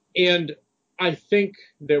 and I think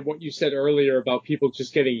that what you said earlier about people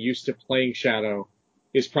just getting used to playing Shadow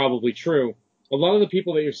is probably true. A lot of the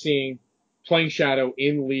people that you're seeing playing Shadow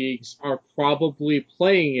in leagues are probably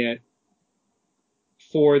playing it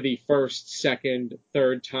for the first, second,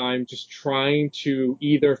 third time, just trying to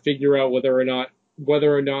either figure out whether or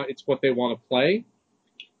not it's what they want to play,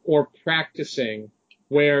 or practicing,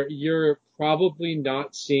 where you're probably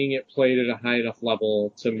not seeing it played at a high enough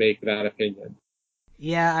level to make that opinion.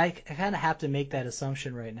 Yeah, I kind of have to make that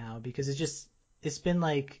assumption right now because it's been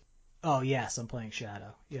like, oh yes, I'm playing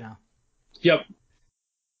Shadow, Yep.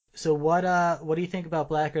 So what do you think about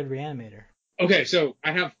Black Red Reanimator? Okay, so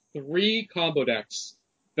I have 3 combo decks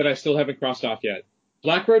that I still haven't crossed off yet.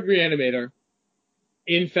 Black Red Reanimator,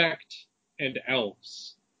 Infect, and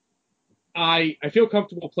Elves. I feel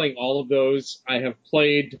comfortable playing all of those. I have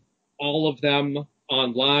played all of them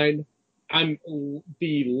online. I'm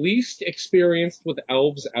the least experienced with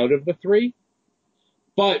Elves out of the 3.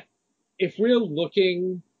 But if we're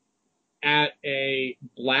looking at a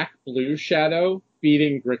black-blue Shadow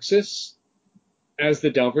beating Grixis as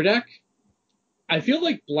the Delver deck, I feel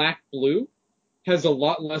like black-blue has a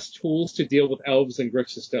lot less tools to deal with Elves than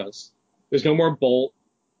Grixis does. There's no more Bolt.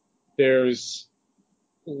 There's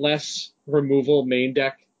less removal main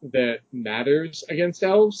deck that matters against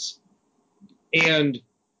Elves. And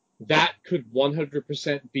that could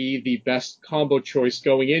 100% be the best combo choice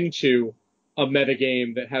going into a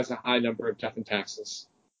metagame that has a high number of death and taxes.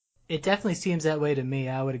 It definitely seems that way to me.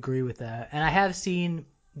 I would agree with that. And I have seen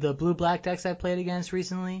the blue-black decks I played against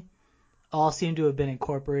recently all seem to have been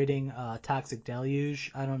incorporating Toxic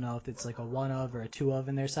Deluge. I don't know if it's like a 1 of or a 2 of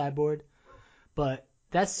in their sideboard, but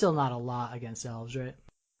that's still not a lot against Elves, right?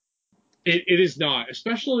 It is not,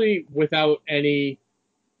 especially without any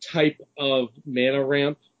type of mana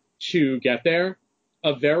ramp to get there.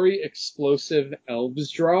 A very explosive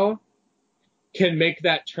Elves draw can make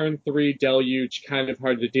that turn 3 Deluge kind of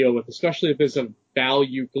hard to deal with, especially if there's a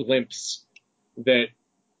value glimpse that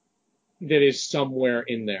is somewhere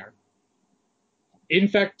in there. In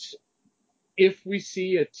fact, if we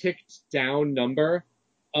see a ticked down number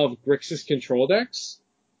of Grixis control decks,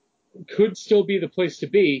 could still be the place to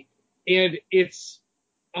be, and it's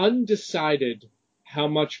undecided how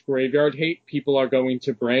much graveyard hate people are going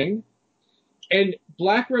to bring, and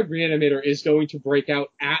Black Red Reanimator is going to break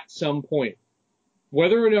out at some point.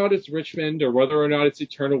 Whether or not it's Richmond, or whether or not it's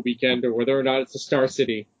Eternal Weekend, or whether or not it's a Star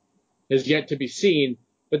City, is yet to be seen,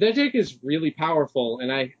 but that deck is really powerful, and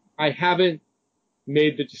I haven't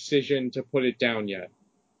made the decision to put it down yet.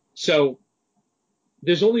 So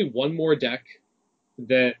there's only one more deck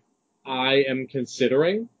that I am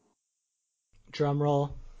considering. Drum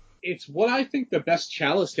roll. It's what I think the best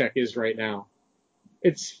Chalice deck is right now.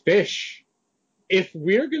 It's Fish. If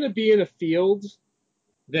we're going to be in a field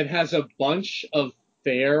that has a bunch of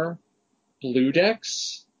fair blue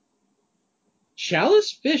decks,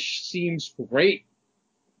 Chalice Fish seems great.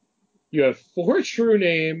 You have 4 True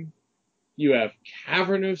Name, you have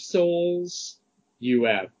Cavern of Souls, you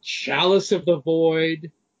have Chalice of the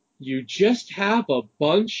Void, you just have a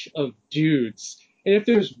bunch of dudes. And if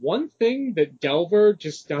there's one thing that Delver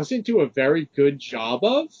just doesn't do a very good job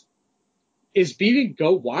of, is beating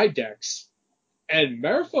go wide decks. And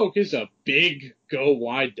Merfolk is a big go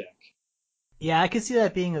wide deck. Yeah, I could see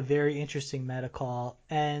that being a very interesting meta call,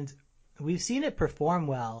 and we've seen it perform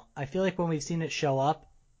well. I feel like when we've seen it show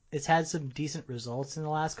up, it's had some decent results in the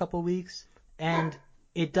last couple of weeks, and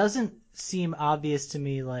it doesn't seem obvious to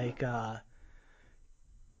me like, some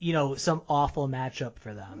awful matchup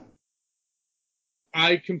for them.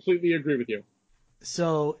 I completely agree with you.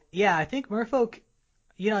 So, yeah, I think Merfolk,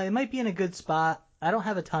 it might be in a good spot. I don't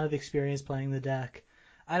have a ton of experience playing the deck.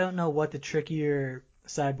 I don't know what the trickier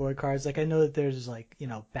sideboard cards, like I know that there's like,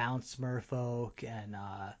 Bounce Merfolk and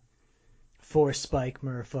Force Spike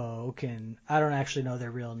Merfolk, and I don't actually know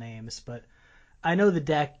their real names, but I know the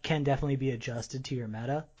deck can definitely be adjusted to your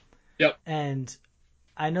meta. Yep. And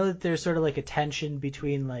I know that there's sort of like a tension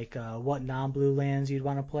between like what non-blue lands you'd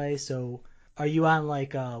want to play. So are you on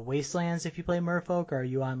like Wastelands if you play Merfolk, or are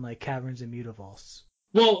you on like Caverns and Mutavaults?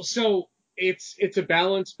 Well, so it's a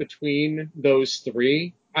balance between those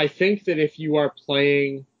three. I think that if you are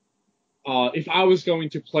playing, if I was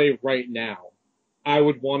going to play right now, I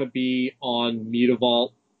would want to be on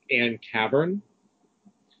Mutavault and Cavern.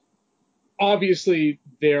 Obviously,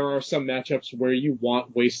 there are some matchups where you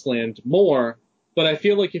want Wasteland more, but I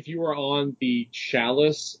feel like if you were on the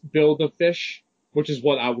Chalice build of Fish, which is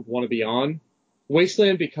what I would want to be on,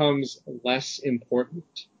 Wasteland becomes less important.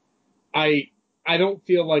 I I don't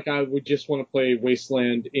feel like I would just want to play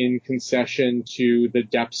Wasteland in concession to the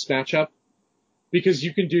Depths matchup, because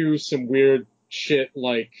you can do some weird shit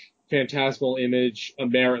like Phantasmal Image, a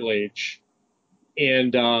Merit Lage,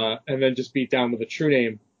 and then just beat down with a True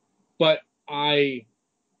Name. But I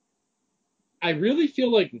really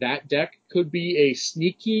feel like that deck could be a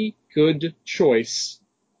sneaky good choice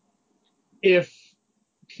if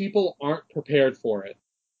people aren't prepared for it.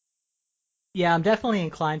 Yeah, I'm definitely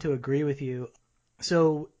inclined to agree with you.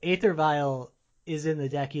 So Aether Vial is in the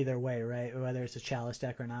deck either way, right? Whether it's a Chalice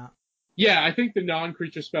deck or not. Yeah, I think the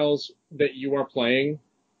non-creature spells that you are playing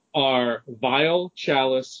are Vial,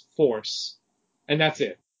 Chalice, Force, and that's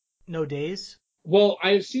it. No days? Well,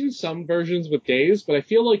 I've seen some versions with days, but I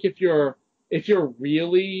feel like if you're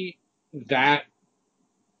really that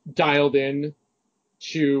dialed in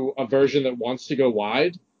to a version that wants to go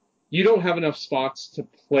wide, you don't have enough spots to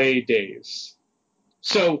play days.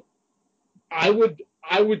 So I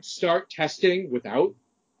would start testing without.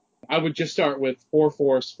 I would just start with 4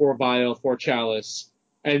 Force, 4 Vial, 4 Chalice,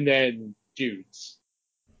 and then dudes.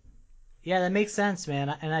 Yeah, that makes sense,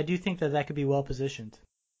 man. And I do think that that could be well positioned.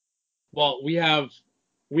 Well, we have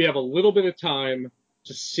a little bit of time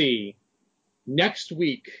to see. Next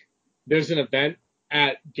week, there's an event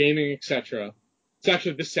at Gaming Etc. It's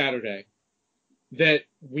actually this Saturday that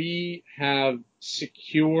we have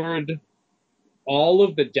secured all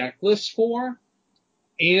of the deck lists for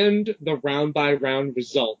and the round by round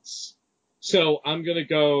results. So I'm gonna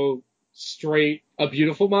go straight a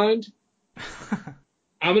Beautiful Mind.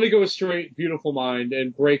 I'm gonna go straight Beautiful Mind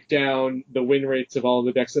and break down the win rates of all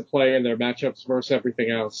the decks that play and their matchups versus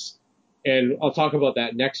everything else. And I'll talk about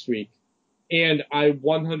that next week. And I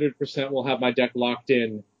 100% will have my deck locked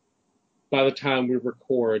in by the time we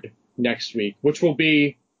record next week, which will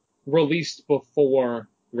be released before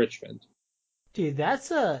Richmond. Dude,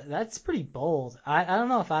 that's pretty bold. I don't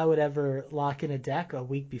know if I would ever lock in a deck a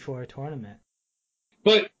week before a tournament.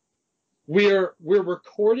 But we're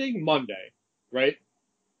recording Monday, right?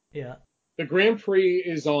 Yeah, The Grand Prix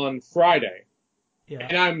is on Friday, yeah.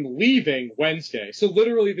 and I'm leaving Wednesday. So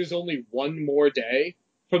literally there's only one more day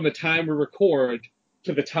from the time we record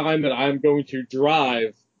to the time that I'm going to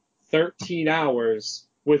drive 13 hours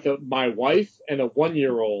with my wife and a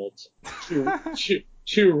 1-year-old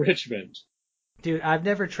to Richmond. Dude, I've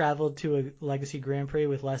never traveled to a Legacy Grand Prix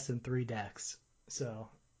with less than 3 decks. So,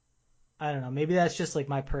 I don't know. Maybe that's just like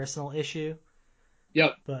my personal issue,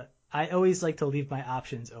 Yep. but I always like to leave my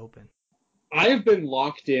options open. I have been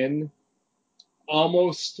locked in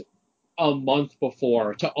almost a month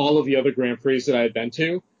before to all of the other Grand Prix that I've been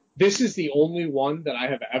to. This is the only one that I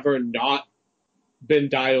have ever not been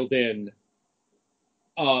dialed in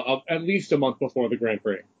at least a month before the Grand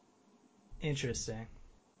Prix. Interesting.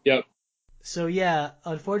 Yep. So yeah,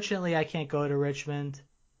 unfortunately I can't go to Richmond,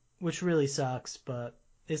 which really sucks, but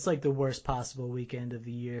it's like the worst possible weekend of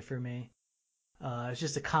the year for me. It's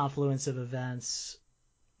just a confluence of events,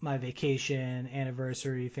 my vacation,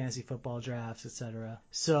 anniversary, fantasy football drafts, etc.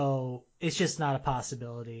 So it's just not a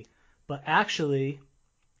possibility. But actually,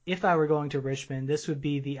 if I were going to Richmond, this would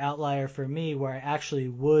be the outlier for me where I actually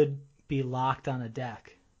would be locked on a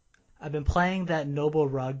deck. I've been playing that Noble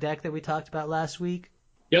Rug deck that we talked about last week.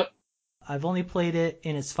 Yep. I've only played it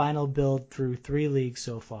in its final build through 3 leagues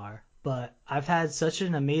so far, but I've had such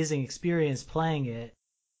an amazing experience playing it.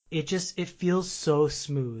 It feels so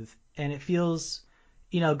smooth, and it feels,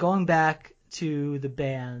 going back to the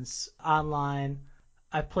bans online,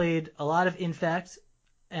 I played a lot of Infect,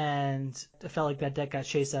 and I felt like that deck got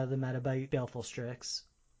chased out of the meta by Baleful Strix.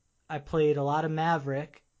 I played a lot of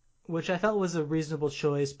Maverick, which I felt was a reasonable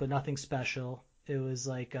choice, but nothing special. It was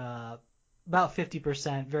like about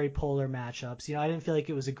 50%, very polar matchups. I didn't feel like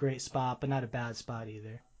it was a great spot, but not a bad spot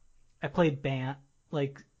either. I played Bant,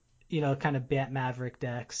 like, kind of Bant Maverick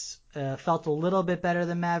decks. Felt a little bit better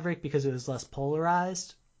than Maverick because it was less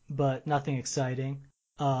polarized, but nothing exciting.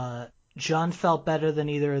 Jund felt better than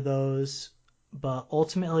either of those, but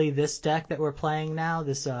ultimately this deck that we're playing now,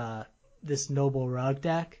 this Noble Rug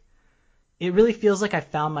deck, it really feels like I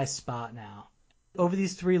found my spot now. Over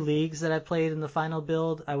these 3 leagues that I played in the final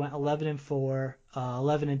build, I went 11-4,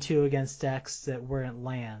 11-2 against decks that weren't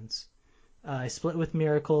lands. I split with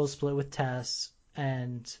Miracles, split with Tess,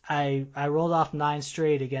 and I rolled off 9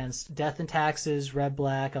 straight against Death and Taxes, Red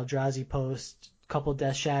Black, Eldrazi Post, couple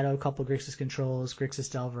Death Shadow, couple Grixis Controls,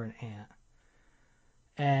 Grixis Delver, and Ant.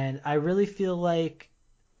 And I really feel like,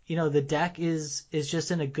 the deck is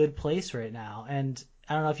just in a good place right now. And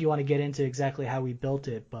I don't know if you want to get into exactly how we built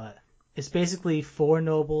it, but it's basically 4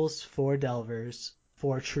 Nobles, 4 Delvers,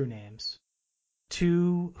 4 True Names,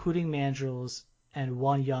 2 Hooting Mandrills, and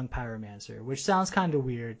 1 Young Pyromancer, which sounds kind of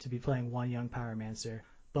weird to be playing 1 Young Pyromancer.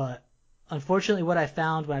 But unfortunately, what I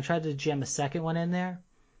found when I tried to jam a second one in there,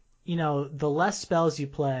 the less spells you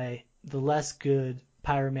play, the less good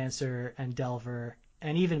Pyromancer and Delver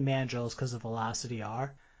and even Mandrills because of velocity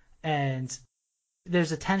are. And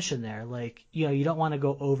there's a tension there. Like, you don't want to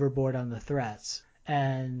go overboard on the threats.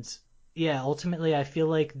 And yeah, ultimately I feel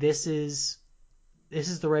like this is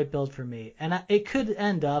the right build for me. And it could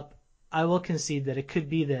end up, I will concede that it could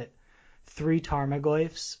be that 3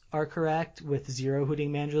 Tarmogoyfs are correct with 0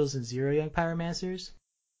 Hooting Mandrills and 0 Young Pyromancers.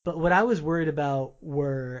 But what I was worried about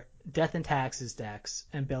were Death and Taxes decks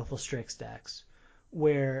and Baleful Strix decks,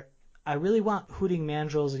 where I really want Hooting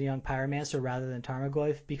Mandrills and Young Pyromancer rather than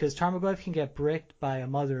Tarmogoyf, because Tarmogoyf can get bricked by a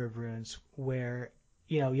Mother of Runes, where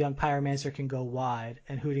Young Pyromancer can go wide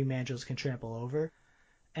and Hooting Mandrills can trample over.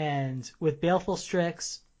 And with Baleful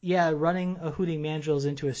Strix, yeah, running a Hooting Mandrills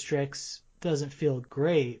into a Strix doesn't feel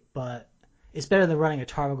great, but it's better than running a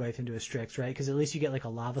Tarmogoyf into a Strix, right? Because at least you get like a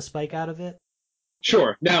Lava Spike out of it.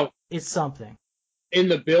 Sure. Now, it's something. In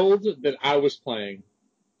the build that I was playing,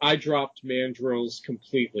 I dropped Mandrills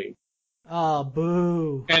completely. Oh,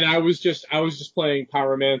 boo. And I was just playing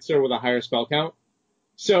Pyromancer with a higher spell count.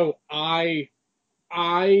 So I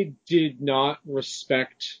did not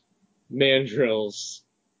respect Mandrills,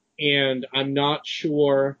 and I'm not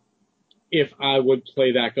sure if I would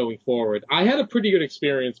play that going forward. I had a pretty good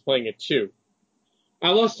experience playing it too.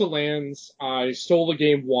 I lost to lands, I stole the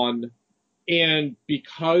game 1, and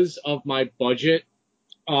because of my budget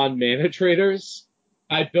on Mana Traders,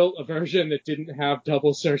 I built a version that didn't have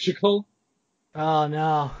double surgical. Oh,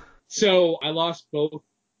 no. So I lost both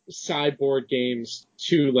sideboard games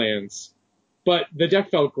to lands. But the deck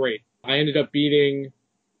felt great. I ended up beating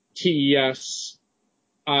TES.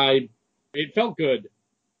 It felt good.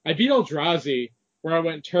 I beat Eldrazi, where I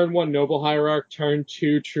went turn 1 Noble Hierarch, turn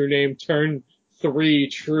 2 True Name, turn 3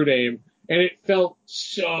 True Name, and it felt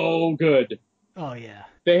so good. Oh, yeah.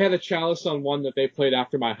 They had a Chalice on 1 that they played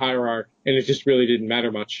after my Hierarch, and it just really didn't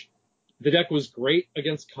matter much. The deck was great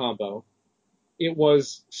against combo. It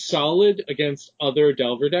was solid against other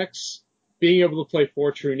Delver decks. Being able to play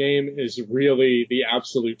 4 True Name is really the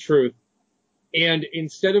absolute truth. And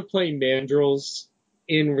instead of playing Mandrills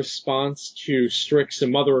in response to Strix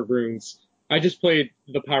and Mother of Runes, I just played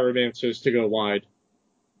the Pyromancers to go wide.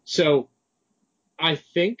 So I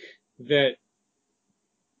think that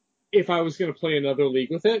if I was going to play another league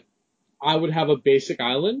with it, I would have a basic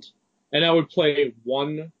island, and I would play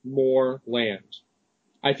 1 more land.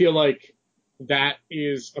 I feel like that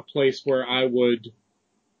is a place where I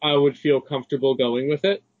would feel comfortable going with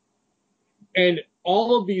it. And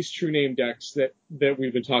all of these True Name decks that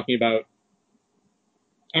we've been talking about,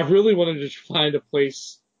 I really wanted to find a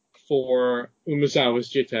place for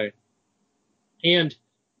Umezawa's Jitte. And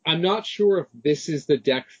I'm not sure if this is the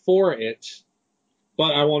deck for it,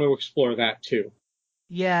 but I want to explore that too.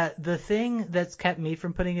 Yeah, the thing that's kept me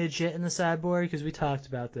from putting a Jit in the sideboard, because we talked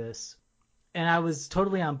about this, and I was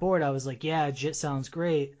totally on board. I was like, yeah, Jit sounds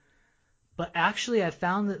great. But actually, I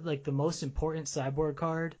found that like the most important sideboard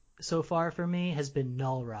card so far for me has been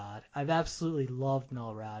Null Rod. I've absolutely loved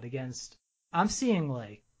Null Rod against. I'm seeing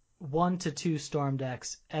like 1 to 2 Storm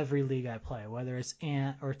decks every league I play, whether it's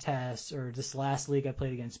Ant or Tess or this last league I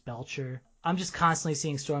played against Belcher. I'm just constantly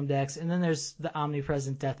seeing Storm decks, and then there's the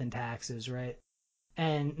omnipresent Death and Taxes, right?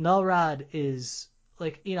 And Null Rod is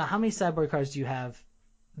like, how many sideboard cards do you have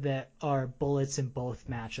that are bullets in both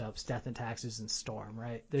matchups, Death and Taxes and Storm,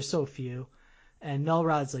 right? There's so few. And Null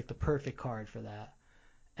Rod's like the perfect card for that.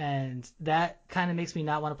 And that kind of makes me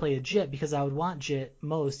not want to play a Jit, because I would want Jit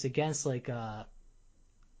most against like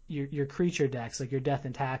your creature decks, like your Death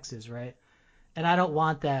and Taxes, right? And I don't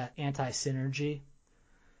want that anti-synergy.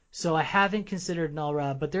 So I haven't considered Null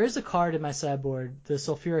Rod, but there is a card in my sideboard, the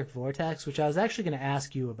Sulfuric Vortex, which I was actually going to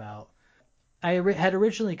ask you about. I had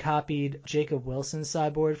originally copied Jacob Wilson's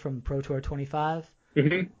sideboard from Pro Tour 25,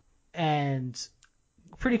 Mm-hmm. and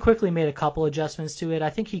pretty quickly made a couple adjustments to it. I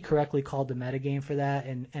think he correctly called the metagame for that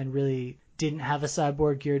and really didn't have a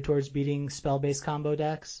sideboard geared towards beating spell-based combo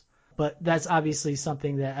decks. But that's obviously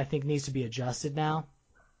something that I think needs to be adjusted now.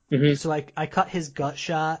 Mm-hmm. So I cut his Gut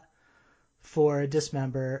Shot for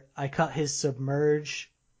Dismember. I cut his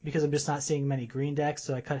Submerge because I'm just not seeing many green decks,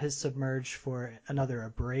 so I cut his Submerge for another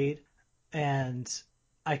Abrade. And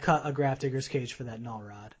I cut a Grafdigger's Cage for that Null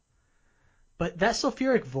Rod. But that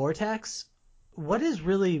Sulfuric Vortex, what are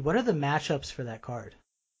the matchups for that card?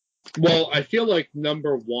 Well, I feel like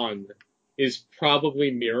number one is probably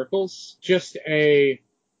Miracles. Just a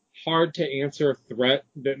hard to answer threat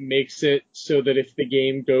that makes it so that if the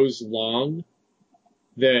game goes long,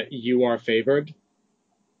 that you are favored.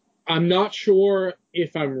 I'm not sure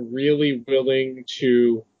if I'm really willing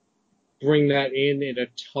to bring that in a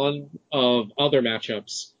ton of other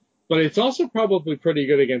matchups, but it's also probably pretty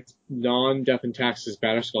good against non-Death and Taxes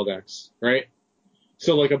Batterskull decks, right?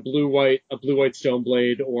 So like a blue-white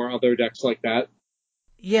Stoneblade or other decks like that.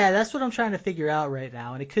 Yeah, that's what I'm trying to figure out right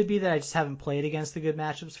now, and it could be that I just haven't played against the good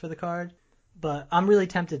matchups for the card, but I'm really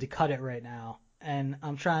tempted to cut it right now, and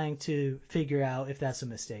I'm trying to figure out if that's a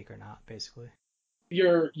mistake or not, basically.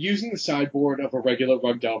 You're using the sideboard of a regular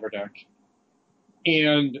Rug Delver deck,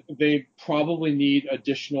 and they probably need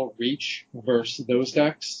additional reach versus those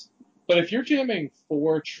decks. But if you're jamming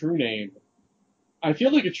 4 True Name, I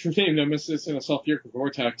feel like a True Name Nemesis and a Sulfuric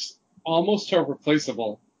Vortex almost are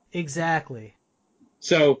replaceable. Exactly.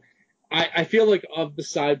 So I feel like of the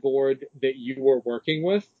sideboard that you were working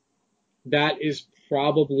with, that is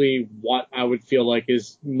probably what I would feel like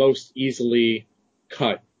is most easily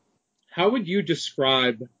cut. How would you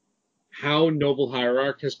describe how Noble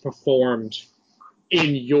Hierarch has performed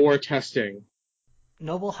in your testing?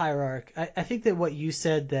 Noble Hierarch, I think that what you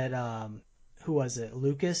said that, who was it?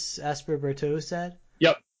 Lucas Esper Berto said?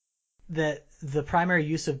 Yep. That the primary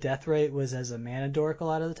use of Deathrite was as a mana dork a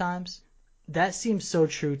lot of the times. That seems so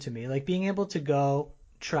true to me. Like being able to go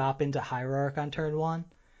chop into Hierarch on turn one.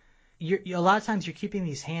 A lot of times you're keeping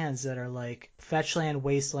these hands that are like Fetchland,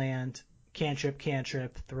 Wasteland, cantrip,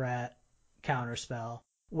 threat, counterspell.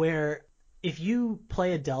 Where if you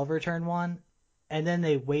play a Delver turn one and then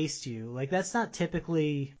they waste you, like that's not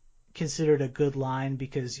typically considered a good line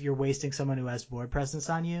because you're wasting someone who has board presence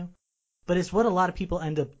on you. But it's what a lot of people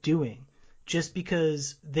end up doing just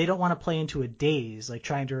because they don't want to play into a daze, like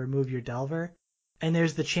trying to remove your Delver. And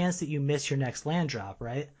there's the chance that you miss your next land drop,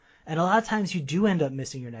 right? And a lot of times you do end up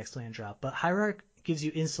missing your next land drop, but Hierarch gives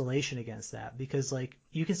you insulation against that because like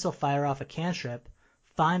you can still fire off a cantrip,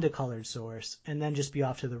 find a colored source, and then just be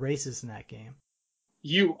off to the races in that game.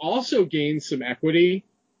 You also gain some equity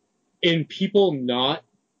in people not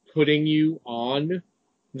putting you on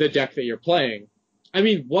the deck that you're playing. I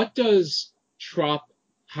mean, what does Trop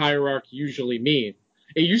Hierarch usually mean?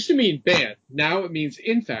 It used to mean ban. Now it means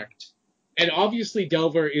infect. And obviously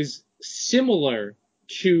Delver is similar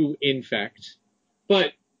to infect,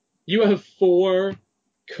 but you have 4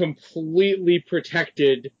 completely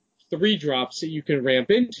protected 3-drops that you can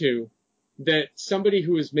ramp into that somebody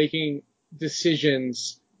who is making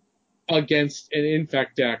decisions against an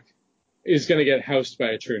infect deck is going to get housed by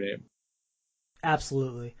a True Name.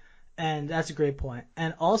 Absolutely. And that's a great point.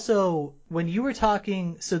 And also, when you were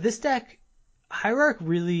talking, so this deck, Hierarch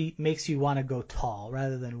really makes you want to go tall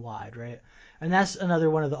rather than wide, right? And that's another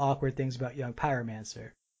one of the awkward things about Young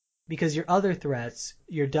Pyromancer. Because your other threats,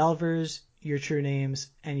 your Delvers, your True Names,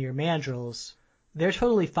 and your Mandrills, they're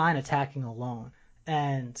totally fine attacking alone.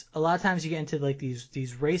 And a lot of times you get into like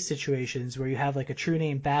these race situations where you have like a True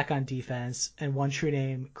Name back on defense and one True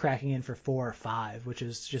Name cracking in for 4 or 5, which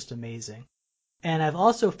is just amazing. And I've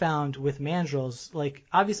also found with Mandrills, like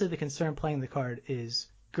obviously the concern playing the card is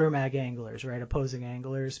Gurmag Anglers, right? Opposing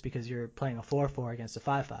Anglers because you're playing a 4/4 against a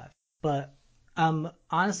 5/5. But I'm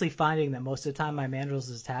honestly finding that most of the time my Mandrills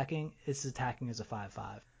is attacking, it's attacking as a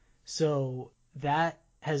 5/5. So that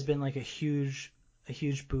has been like a huge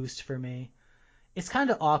boost for me. It's kind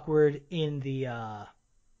of awkward in the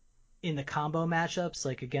combo matchups,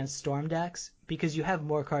 like against Storm decks, because you have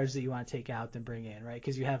more cards that you want to take out than bring in, right?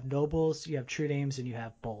 Because you have Nobles, you have True Names, and you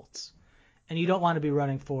have Bolts. And you don't want to be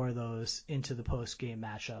running 4 of those into the post-game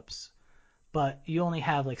matchups. But you only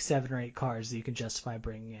have like 7 or 8 cards that you can justify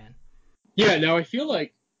bringing in. Yeah, now I feel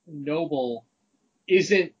like Noble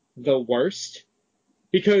isn't the worst,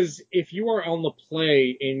 because if you are on the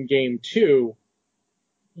play in game 2,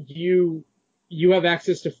 you have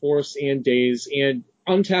access to Force and Daze, and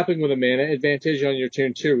untapping with a mana advantage on your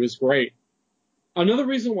turn 2 is great. Another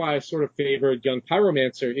reason why I sort of favored Young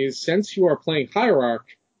Pyromancer is since you are playing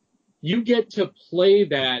Hierarch, you get to play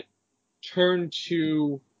that turn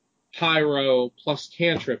 2 pyro plus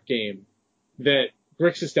cantrip game that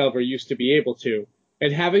Grixis Delver used to be able to.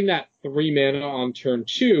 And having that 3 mana on turn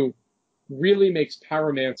 2 really makes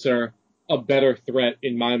Pyromancer a better threat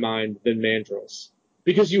in my mind than Mandrills.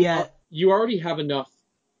 Because you already have enough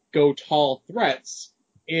go tall threats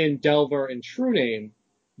in Delver and True Name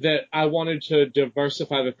that I wanted to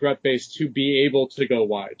diversify the threat base to be able to go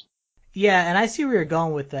wide. Yeah, and I see where you're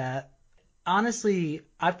going with that. Honestly,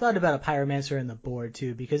 I've thought about a Pyromancer in the board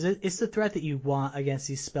too, because it's the threat that you want against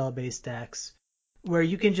these spell-based decks, where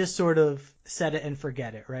you can just sort of set it and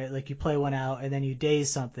forget it, right? Like you play one out and then you daze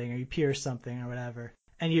something or you pierce something or whatever,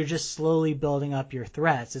 and you're just slowly building up your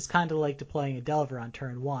threats. It's kind of like deploying a Delver on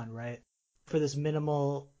turn 1, right? For this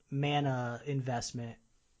minimal mana investment,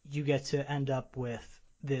 you get to end up with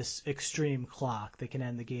this extreme clock that can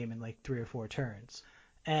end the game in like 3 or 4 turns.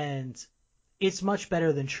 And it's much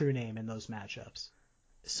better than True Name in those matchups.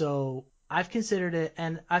 So I've considered it,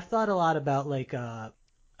 and I've thought a lot about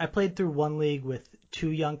I played through one league with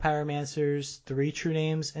 2 young Pyromancers, 3 True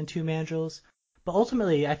Names, and 2 Mandrills. But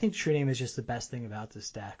ultimately, I think True Name is just the best thing about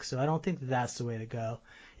this deck, so I don't think that's the way to go.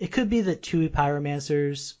 It could be that 2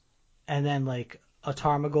 Pyromancers and then like a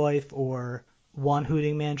Tarmogoyf or 1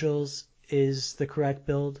 Hooting Mandrills is the correct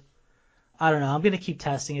build. I don't know. I'm going to keep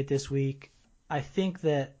testing it this week. I think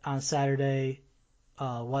that on Saturday,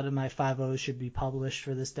 one of my 5.0s should be published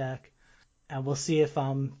for this deck, and we'll see if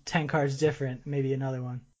I'm 10 cards different, maybe another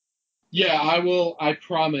one. Yeah, I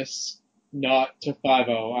promise not to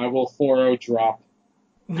 5.0. I will 4.0 drop.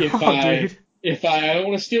 Dude. I don't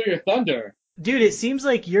want to steal your thunder. Dude, it seems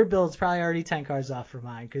like your build's probably already 10 cards off for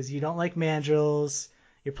mine, because you don't like Mandrills,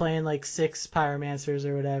 you're playing like 6 Pyromancers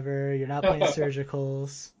or whatever, you're not playing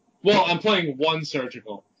Surgicals. Well, I'm playing 1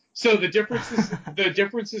 Surgical. So the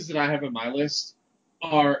differences that I have in my list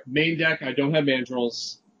are main deck, I don't have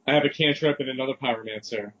Mandrills. I have a Cantrip and another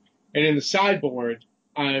Pyromancer. And in the sideboard,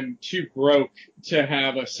 I'm too broke to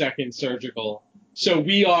have a second Surgical. So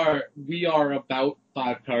we are about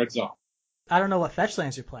 5 cards off. I don't know what fetch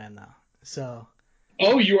lands you're playing though. So.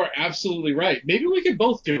 Oh, you are absolutely right. Maybe we can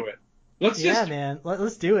both do it. Let's man.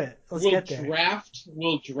 Let's do it. Get there.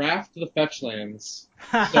 We'll draft the fetch lands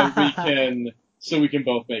so we can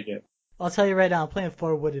both make it. I'll tell you right now, I'm playing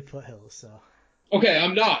 4 Wooded Foothills, so. Okay,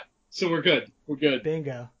 I'm not. So we're good. We're good.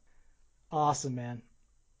 Bingo. Awesome, man.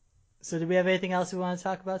 So do we have anything else we want to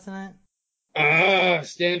talk about tonight?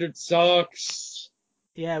 Standard sucks.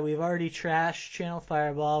 Yeah, we've already trashed Channel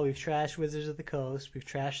Fireball, we've trashed Wizards of the Coast, we've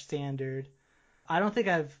trashed Standard. I don't think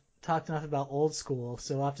I've talked enough about Old School,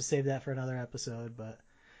 so we'll have to save that for another episode, but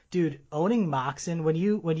dude, owning Moxen, when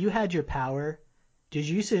you had your power, did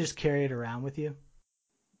you used to just carry it around with you?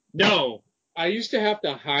 No. I used to have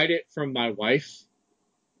to hide it from my wife.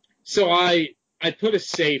 So I put a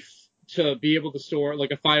safe to be able to store,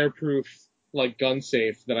 like a fireproof like gun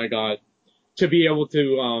safe that I got to be able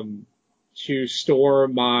to store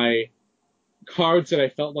my cards that I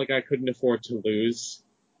felt like I couldn't afford to lose.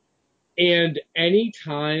 And any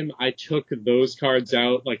time I took those cards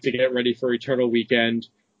out, like to get ready for Eternal Weekend,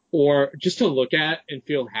 or just to look at and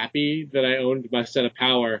feel happy that I owned my set of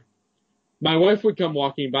power, my wife would come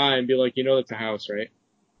walking by and be like, that's a house, right?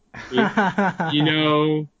 You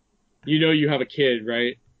know you have a kid,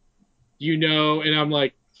 right? And I'm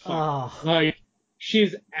like, fuck. Oh. Like,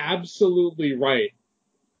 she's absolutely right.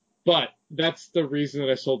 But that's the reason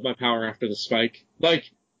that I sold my power after the spike.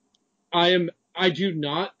 Like, I do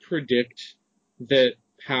not predict that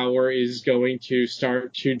power is going to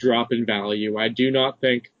start to drop in value. I do not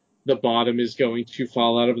think the bottom is going to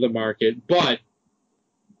fall out of the market, but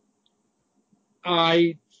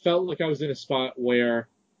I felt like I was in a spot where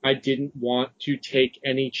I didn't want to take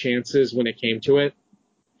any chances when it came to it.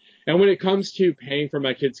 And when it comes to paying for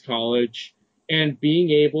my kids' college and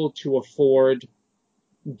being able to afford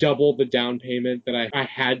double the down payment that I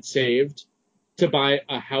had saved to buy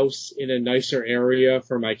a house in a nicer area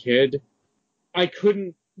for my kid, I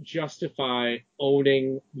couldn't justify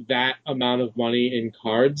owning that amount of money in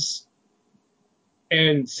cards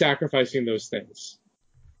and sacrificing those things.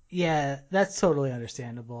 Yeah, that's totally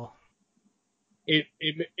understandable. It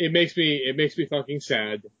makes me fucking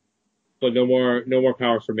sad, but no more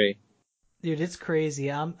power for me. Dude, it's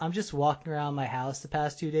crazy. I'm just walking around my house the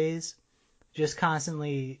past 2 days, just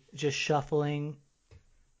constantly just shuffling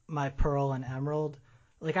my Pearl and Emerald.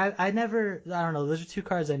 Like I never, I don't know, those are 2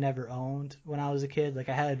 cards I never owned when I was a kid. Like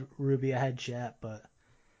I had Ruby, I had Jet, but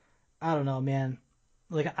I don't know, man.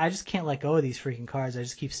 Like I just can't let go of these freaking cards. I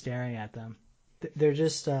just keep staring at them. They're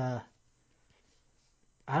just I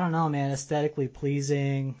don't know, man, aesthetically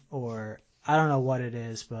pleasing, or I don't know what it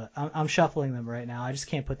is, but I'm shuffling them right now. I just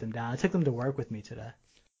can't put them down. I took them to work with me today.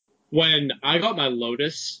 When I got my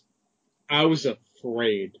Lotus, I was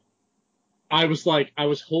afraid. I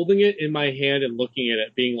was holding it in my hand and looking at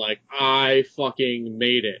it, being like, I fucking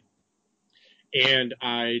made it. And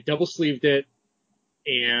I double sleeved it,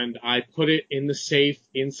 and I put it in the safe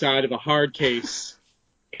inside of a hard case,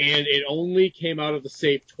 and it only came out of the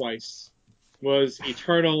safe twice. Was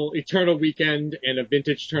Eternal Weekend and a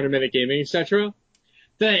Vintage Tournament at Gaming, etc.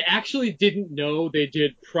 That I actually didn't know they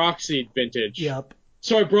did proxied Vintage. Yep.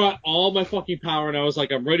 So I brought all my fucking power, and I was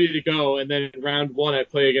like, I'm ready to go. And then in round 1, I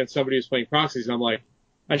play against somebody who's playing proxies, and I'm like,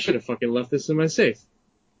 I should have fucking left this in my safe.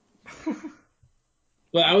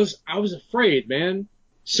 But I was afraid, man.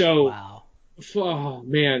 So, Wow. oh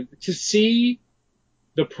man, to see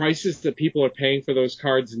the prices that people are paying for those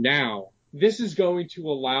cards now, this is going to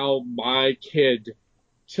allow my kid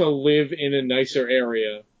to live in a nicer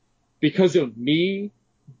area because of me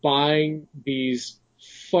buying these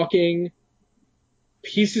fucking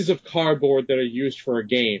pieces of cardboard that are used for a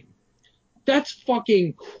game. That's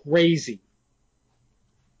fucking crazy.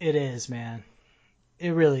 It is, man. It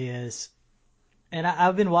really is. And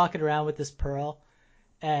I've been walking around with this Pearl,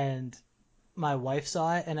 and my wife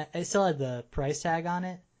saw it, and I still had the price tag on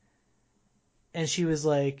it. And she was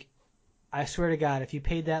like, I swear to God, if you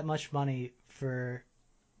paid that much money for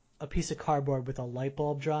a piece of cardboard with a light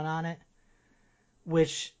bulb drawn on it,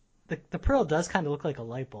 which the Pearl does kind of look like a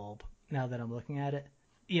light bulb now that I'm looking at it.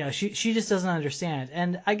 You know, she just doesn't understand.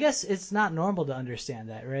 And I guess it's not normal to understand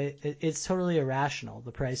that, right? It's totally irrational,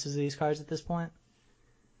 the prices of these cards at this point.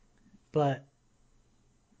 But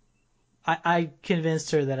I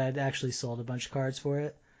convinced her that I'd actually sold a bunch of cards for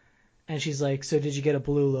it. And she's like, so did you get a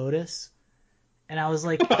Blue Lotus? And I was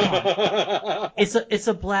like, come on. It's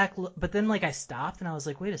a black, but then like I stopped and I was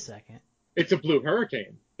like, wait a second. It's a Blue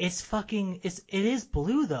Hurricane. It is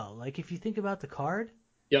blue though. Like if you think about the card.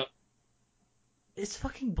 Yep. It's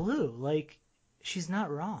fucking blue. Like she's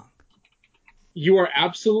not wrong. You are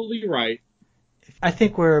absolutely right. I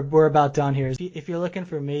think we're about done here. If you're looking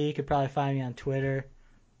for me, you could probably find me on Twitter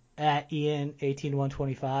at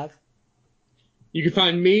Ian18125. You can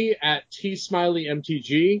find me at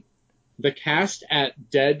TSmileyMTG, the cast at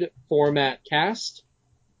Dead Format Cast,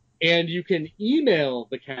 and you can email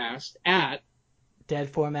the cast at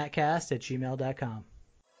deadformatcast@gmail.com.